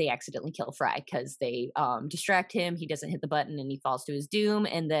they accidentally kill Fry because they distract him. He doesn't hit the button and he falls to his doom.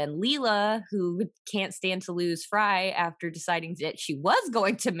 And then Leela, who can't stand to lose Fry after deciding that she was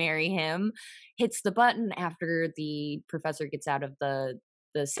going to marry him, hits the button after the professor gets out of the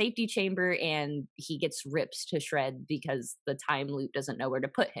safety chamber, and he gets ripped to shred because the time loop doesn't know where to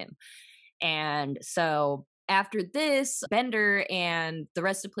put him. And so after this, Bender and the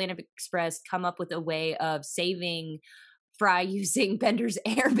rest of Planet Express come up with a way of saving Fry using Bender's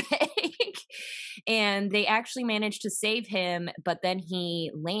airbag. And they actually manage to save him, but then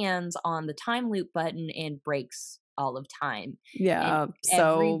he lands on the time loop button and breaks all of time. Yeah. And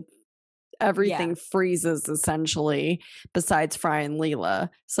So yeah, everything freezes essentially, besides Fry and Leela.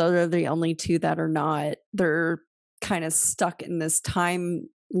 So they're the only two that are not. They're kind of stuck in this time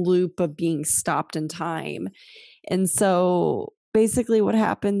loop of being stopped in time. And so basically what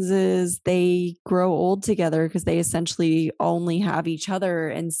happens is they grow old together because they essentially only have each other.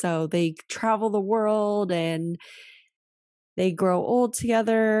 And so they travel the world and they grow old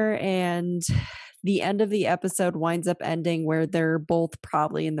together, and the end of the episode winds up ending where they're both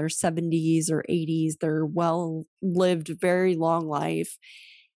probably in their 70s or 80s. They're well lived, very long life.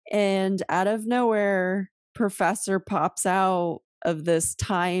 And out of nowhere, Professor pops out of this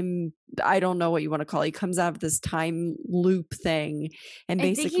time. I don't know what you want to call it. He comes out of this time loop thing. And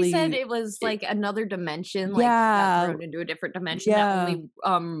I think he said basically, it was like another dimension, like he got yeah, thrown into a different dimension that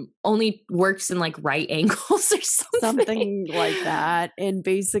yeah, only works in like right angles or something. something like that. And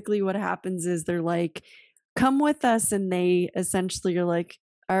basically, what happens is they're like, come with us. And they essentially are like,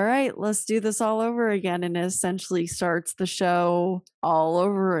 all right, let's do this all over again. And it essentially starts the show all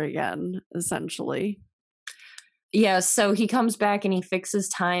over again, essentially. Yeah, so he comes back and he fixes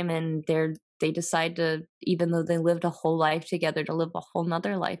time, and they decide to, even though they lived a whole life together, to live a whole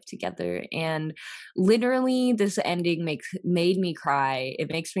nother life together. And literally this ending made me cry.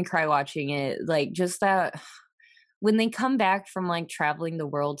 It makes me cry watching it. Like, just that when they come back from like traveling the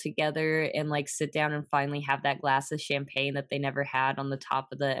world together and like sit down and finally have that glass of champagne that they never had on the top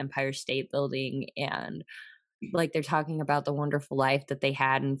of the Empire State Building, and like they're talking about the wonderful life that they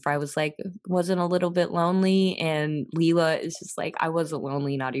had, and Fry was like, wasn't a little bit lonely, and Leela is just like, I wasn't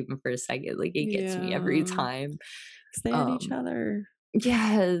lonely, not even for a second. Like, it gets me every Yeah. time. Because they had each other.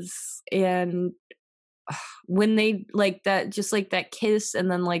 Yes. And when they like that, just like that kiss, and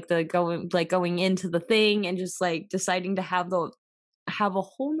then like the going into the thing and just like deciding to have a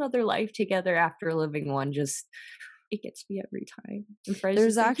whole nother life together after living one, just it gets me every time. And Fry's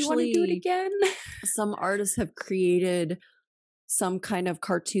There's just like, you want to do it actually again? some artists have created some kind of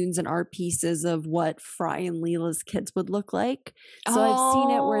cartoons and art pieces of what Fry and Leela's kids would look like. So I've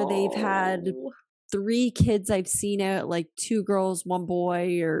seen it where they've had Oh, 3 kids. I've seen it like 2 girls, 1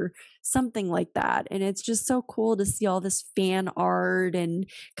 boy, or something like that. And it's just so cool to see all this fan art and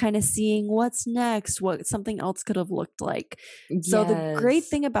kind of seeing what's next, what something else could have looked like. So the great yes.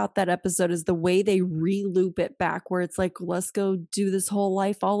 thing about that episode is the way they re-loop it back, where it's like, let's go do this whole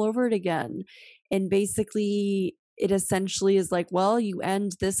life all over it again. And basically it essentially is like, well, you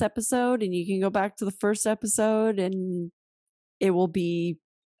end this episode and you can go back to the first episode and it will be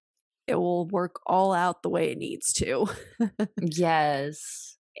it will work all out the way it needs to.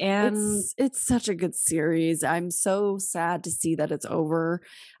 Yes. And It's such a good series. I'm so sad to see that it's over.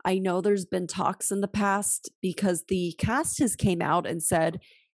 I know there's been talks in the past because the cast has came out and said,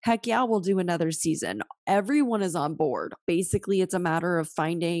 "Heck yeah, we'll do another season." Everyone is on board. Basically, it's a matter of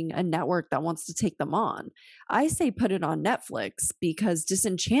finding a network that wants to take them on. I say put it on Netflix because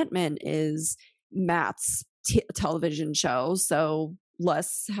Disenchantment is Matt's television show, so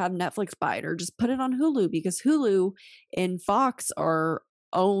let's have Netflix buy it or just put it on Hulu because Hulu and Fox are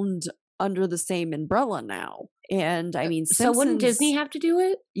owned under the same umbrella now. And I mean, so wouldn't Disney Simpsons, have to do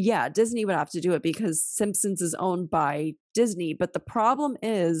it? yeah, Disney would have to do it because Simpsons is owned by Disney. But the problem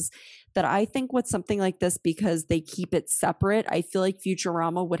is that I think with something like this, because they keep it separate, I feel like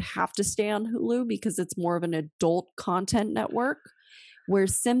Futurama would have to stay on Hulu because it's more of an adult content network. Where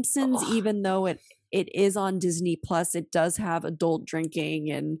Simpsons, Ugh. even though it is on Disney Plus, it does have adult drinking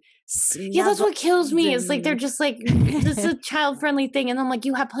and Yeah, that's what kills me. It's like they're and just like, this is a child friendly thing. And I'm like,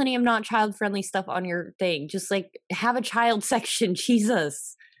 you have plenty of not child friendly stuff on your thing. Just like have a child section.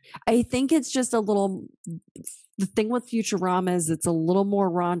 Jesus. I think it's just a little. The thing with Futurama is it's a little more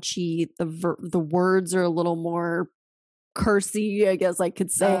raunchy. The words are a little more cursy, I guess I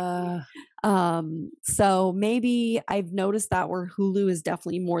could say. So maybe I've noticed that where Hulu is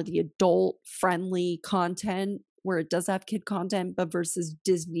definitely more the adult friendly content, where it does have kid content, but versus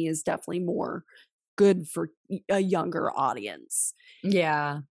Disney is definitely more good for a younger audience.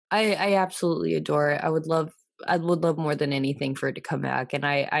 Yeah. I absolutely adore it. I would love more than anything for it to come back. And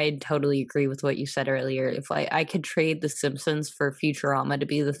I totally agree with what you said earlier. If I could trade The Simpsons for Futurama to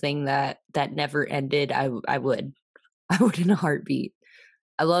be the thing that never ended, I would. I would in a heartbeat.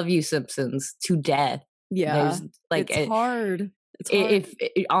 I love you, Simpsons, to death. Yeah, There's like it's hard.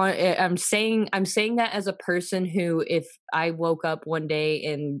 It's hard. I'm saying that as a person who, if I woke up one day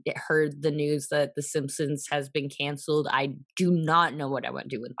and heard the news that The Simpsons has been canceled, I do not know what I would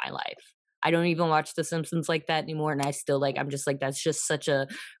do with my life. I don't even watch The Simpsons like that anymore, and I still like. I'm just like, that's just such a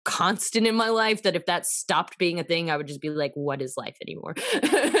constant in my life that if that stopped being a thing, I would just be like, what is life anymore?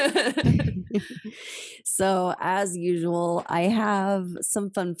 So, as usual, I have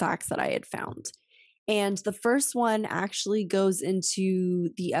some fun facts that I had found. And the first one actually goes into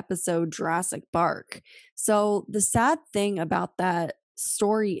the episode Jurassic Park. So, the sad thing about that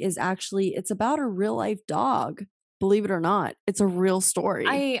story is actually it's about a real life dog. Believe it or not, it's a real story.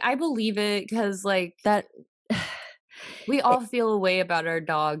 I believe it because like That we it, all feel a way about our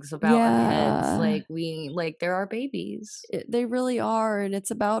dogs, about our pets. yeah. Like they're our babies. They really are, and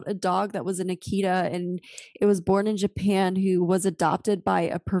it's about a dog that was an Akita, and it was born in Japan, who was adopted by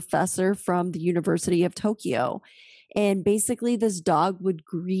a professor from the University of Tokyo. And basically, this dog would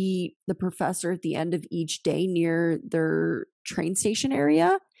greet the professor at the end of each day near their train station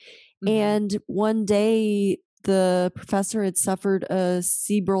area. Mhm. And one day, the professor had suffered a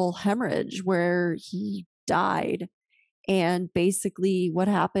cerebral hemorrhage where he died. And basically, what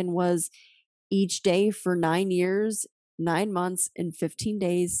happened was each day for 9 years, 9 months, and 15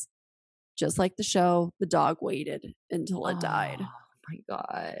 days, just like the show, the dog waited until it died. Oh my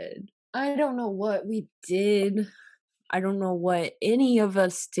god. I don't know what we did. I don't know what any of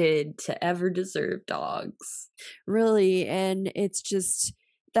us did to ever deserve dogs. Really. And it's just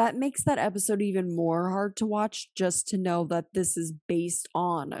that makes that episode even more hard to watch, just to know that this is based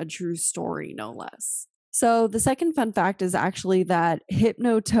on a true story, no less. So, the second fun fact is actually that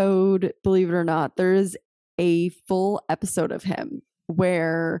Hypnotoad, believe it or not, there is a full episode of him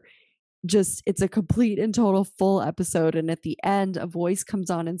where just it's a complete and total full episode. And at the end, a voice comes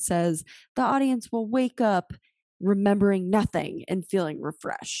on and says, the audience will wake up remembering nothing and feeling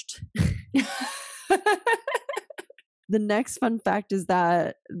refreshed. The next fun fact is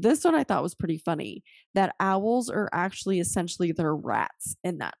that this one I thought was pretty funny, that owls are actually essentially their rats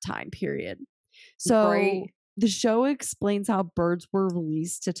in that time period. So Right? the show explains how birds were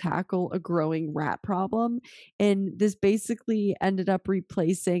released to tackle a growing rat problem. And this basically ended up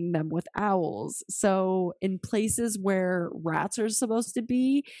replacing them with owls. So in places where rats are supposed to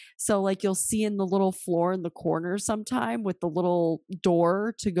be, so like you'll see in the little floor in the corner sometime with the little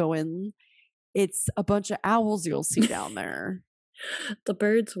door to go in, it's a bunch of owls you'll see down there. The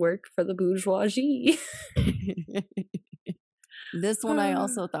birds worked for the bourgeoisie. This one I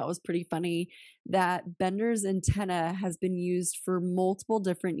also thought was pretty funny, that Bender's antenna has been used for multiple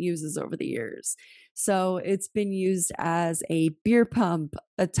different uses over the years. So it's been used as a beer pump,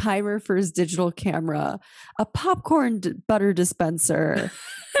 a timer for his digital camera, a popcorn butter dispenser,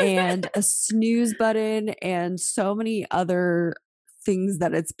 and a snooze button, and so many other things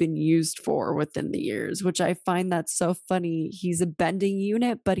that it's been used for within the years, which I find that so funny. He's a bending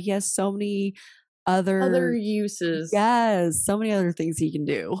unit, but he has so many Other other uses. yes, so many other things he can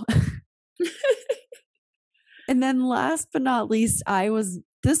do. And then last but not least,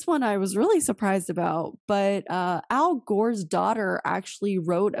 this one I was really surprised about, but Al Gore's daughter actually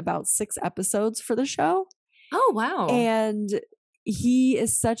wrote about 6 episodes for the show. Oh, wow. And he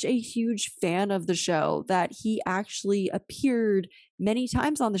is such a huge fan of the show that he actually appeared many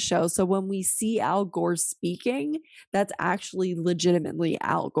times on the show. So when we see Al Gore speaking, that's actually legitimately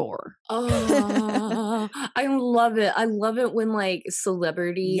Al Gore. Oh, I love it. I love it when like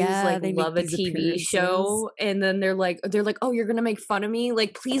celebrities Yeah, like they make love a these TV appearances. show and then they're like, "Oh, you're going to make fun of me?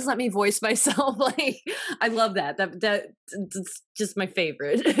 Like please let me voice myself." Like I love that. That's just my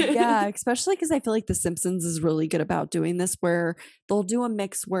favorite. Yeah, especially because I feel like The Simpsons is really good about doing this, where they'll do a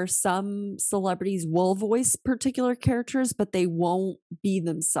mix where some celebrities will voice particular characters, but they won't be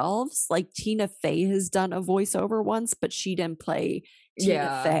themselves. Like Tina Fey has done a voiceover once, but she didn't play Tina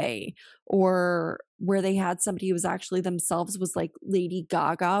Yeah. Fey. Or where they had somebody who was actually themselves was like Lady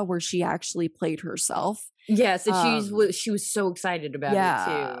Gaga, where she actually played herself. Yes, and Um, she was so excited about it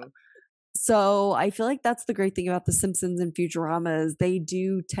yeah. too. So I feel like that's the great thing about The Simpsons and Futurama is they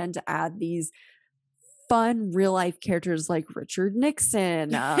do tend to add these fun real life characters like Richard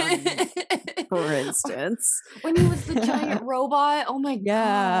Nixon, for instance. When he was the giant robot, oh my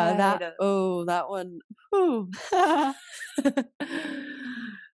Yeah, god. that one. Whew.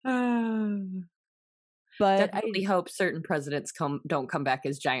 But Definitely hope certain presidents don't come back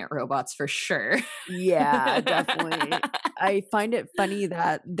as giant robots for sure. yeah, definitely. I find it funny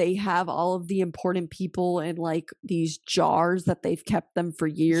that they have all of the important people in like these jars that they've kept them for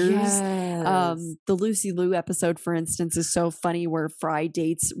years. Yes. The Lucy Liu episode, for instance, is so funny where Fry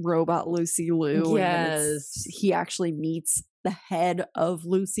dates robot Lucy Liu, and then Yes. he actually meets the head of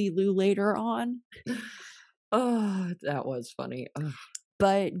Lucy Liu later on. Oh, that was funny. Ugh.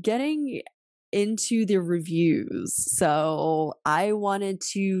 But getting into the reviews, so I wanted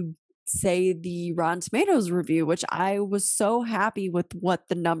to say the Rotten Tomatoes review, which I was so happy with what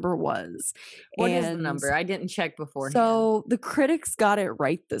the number was. What is the And number? I didn't check beforehand. so the critics got it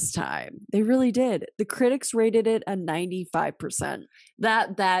right this time. They really did. The critics rated it a 95%.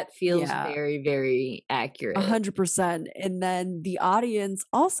 That feels Yeah, very, very accurate. 100%. And then the audience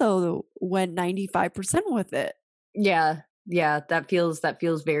also went 95% with it. Yeah. Yeah, that feels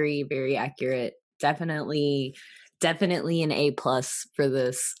very, very accurate. Definitely an A plus for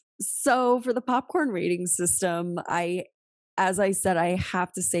this. So for the popcorn rating system, as I said, I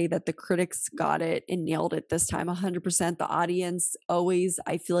have to say that the critics got it and nailed it this time 100%. The audience always,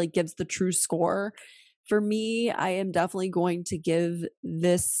 I feel like, gives the true score. For me, I am definitely going to give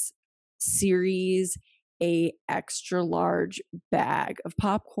this series a extra large bag of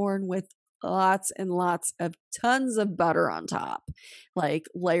popcorn with lots and lots of tons of butter on top. Like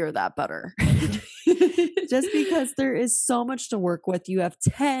layer that butter. Just because there is so much to work with. You have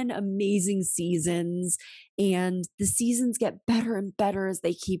 10 amazing seasons, and the seasons get better and better as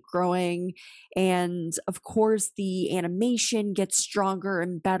they keep growing. And of course, the animation gets stronger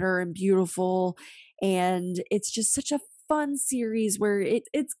and better and beautiful. And it's just such a fun series where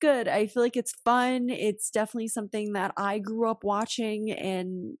it's good. I feel like it's fun. It's definitely something that I grew up watching,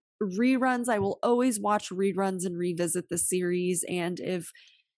 and reruns, I will always watch reruns and revisit the series. And if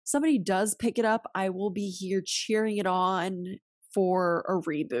somebody does pick it up, I will be here cheering it on for a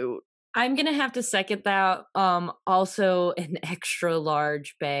reboot. I'm gonna have to second that. Also an extra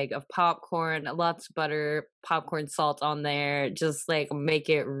large bag of popcorn, lots of butter, popcorn salt on there. Just like make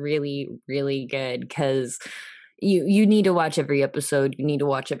it really, really good because you need to watch every episode. You need to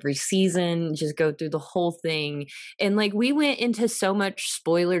watch every season. Just go through the whole thing. And like we went into so much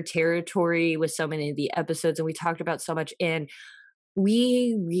spoiler territory with so many of the episodes, and we talked about so much. And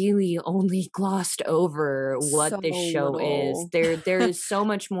we really only glossed over So what this show is. little. There is so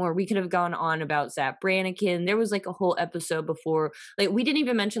much more. We could have gone on about Zap Brannigan. There was like a whole episode before. Like we didn't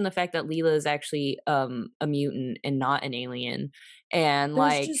even mention the fact that Leela is actually a mutant and not an alien. And There's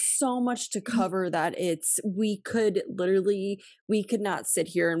like just so much to cover that we could not sit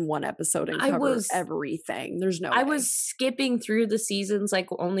here in one episode and I cover was everything. There's no I way. was skipping through the seasons, like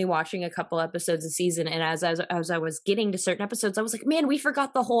only watching a couple episodes a season, and as I was getting to certain episodes, I was like, "Man, we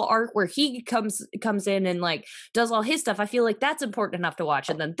forgot the whole arc where he comes in and like does all his stuff." I feel like that's important enough to watch,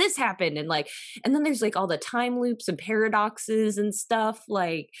 and then this happened, and then there's like all the time loops and paradoxes and stuff.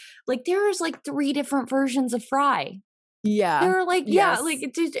 Like there is like 3 different versions of Fry. Yeah. There are like yeah, Yes. like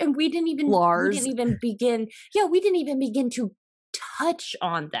it just, and we Lars, didn't even begin. Yeah, we didn't even begin to touch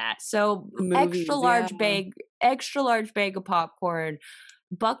on that. So the extra movies, yeah. large bag extra large bag of popcorn,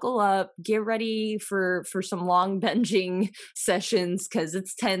 buckle up, get ready for some long binging sessions because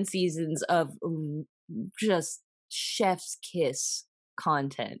it's 10 seasons of just chef's kiss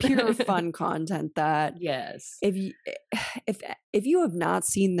content. Pure fun content that Yes. if you if you have not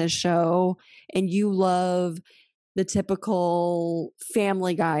seen this show and you love the typical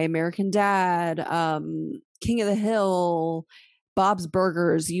Family Guy, American Dad, King of the Hill, Bob's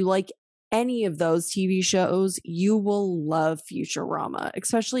Burgers, you like any of those TV shows, you will love Futurama,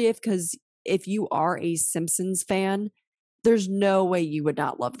 especially because if you are a Simpsons fan, there's no way you would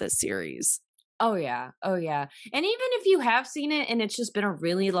not love this series. Oh yeah. Oh yeah. And even if you have seen it and it's just been a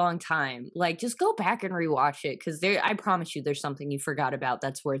really long time, like just go back and rewatch it because I promise you there's something you forgot about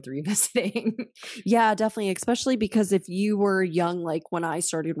that's worth revisiting. Yeah, definitely, especially because if you were young, like when I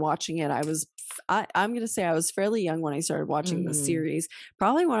started watching it, I'm going to say I was fairly young when I started watching the series,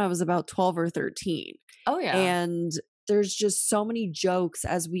 probably when I was about 12 or 13. Oh yeah. And there's just so many jokes,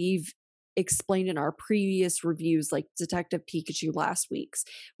 as we've explained in our previous reviews, like Detective Pikachu last week's,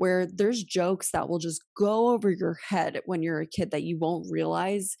 where there's jokes that will just go over your head when you're a kid that you won't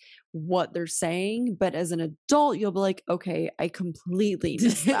realize what they're saying, but as an adult you'll be like, okay, I completely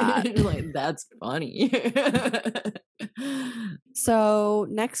missed that. Like, that's funny. So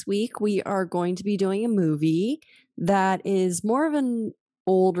next week we are going to be doing a movie that is more of an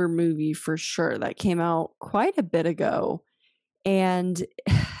older movie for sure, that came out quite a bit ago, and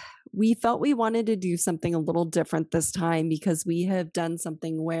we felt we wanted to do something a little different this time because we have done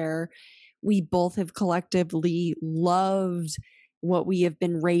something where we both have collectively loved what we have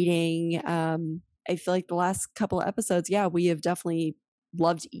been rating. I feel like the last couple of episodes, yeah, we have definitely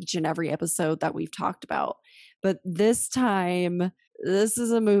loved each and every episode that we've talked about. But this time, this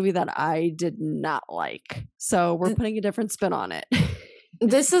is a movie that I did not like. So we're putting a different spin on it.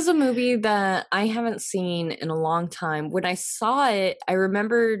 This is a movie that I haven't seen in a long time. When I saw it, I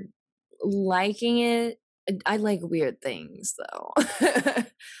remember liking it. I like weird things though.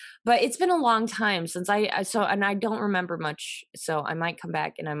 But it's been a long time since and I don't remember much, so I might come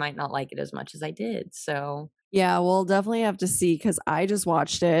back and I might not like it as much as I did. So yeah, we'll definitely have to see because I just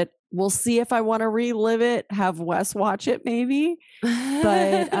watched it. We'll see if I want to relive it, have Wes watch it maybe.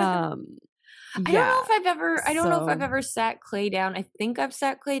 But I don't know if I've ever sat Clay down. I think I've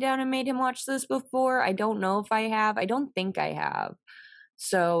sat Clay down and made him watch this before. I don't know if I have. I don't think I have.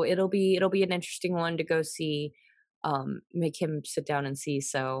 So it'll be an interesting one to go see, make him sit down and see.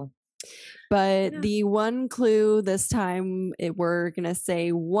 So but the one clue this time, we're going to say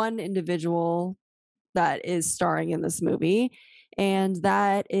one individual that is starring in this movie, and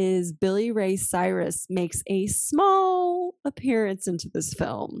that is Billy Ray Cyrus makes a small appearance into this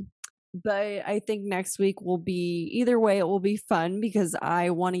film. But I think next week will be, either way, it will be fun because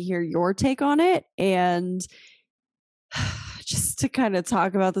I want to hear your take on it and just to kind of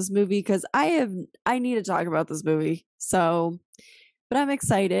talk about this movie because I need to talk about this movie. So, but I'm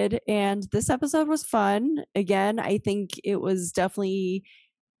excited, and this episode was fun. Again, I think it was definitely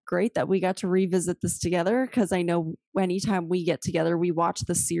great that we got to revisit this together because I know anytime we get together, we watch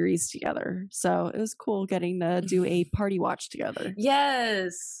the series together. So it was cool getting to do a party watch together.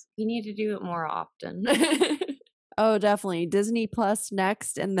 Yes, we need to do it more often. Oh, definitely. Disney Plus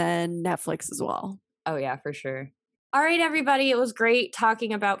next, and then Netflix as well. Oh yeah, for sure. All right, everybody. It was great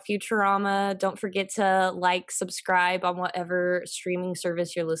talking about Futurama. Don't forget to like, subscribe on whatever streaming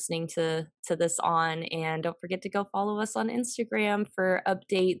service you're listening to this on. And don't forget to go follow us on Instagram for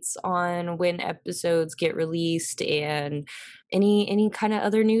updates on when episodes get released and any kind of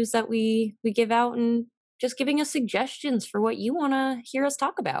other news that we give out, and just giving us suggestions for what you want to hear us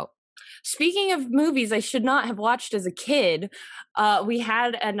talk about. Speaking of movies I should not have watched as a kid, we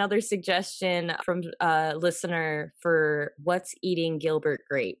had another suggestion from a listener for What's Eating Gilbert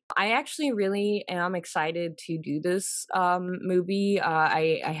Grape. I actually really am excited to do this movie.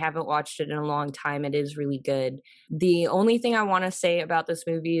 I haven't watched it in a long time. It is really good. The only thing I want to say about this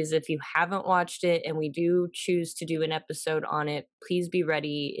movie is if you haven't watched it and we do choose to do an episode on it, please be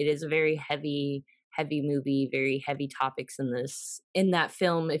ready. It is a very heavy movie, very heavy topics in that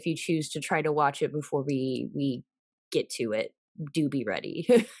film. If you choose to try to watch it before we get to it, do be ready.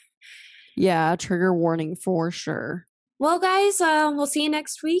 Yeah, trigger warning for sure. Well, guys, we'll see you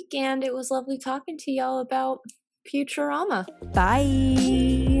next week, and it was lovely talking to y'all about Futurama.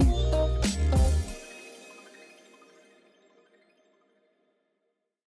 Bye.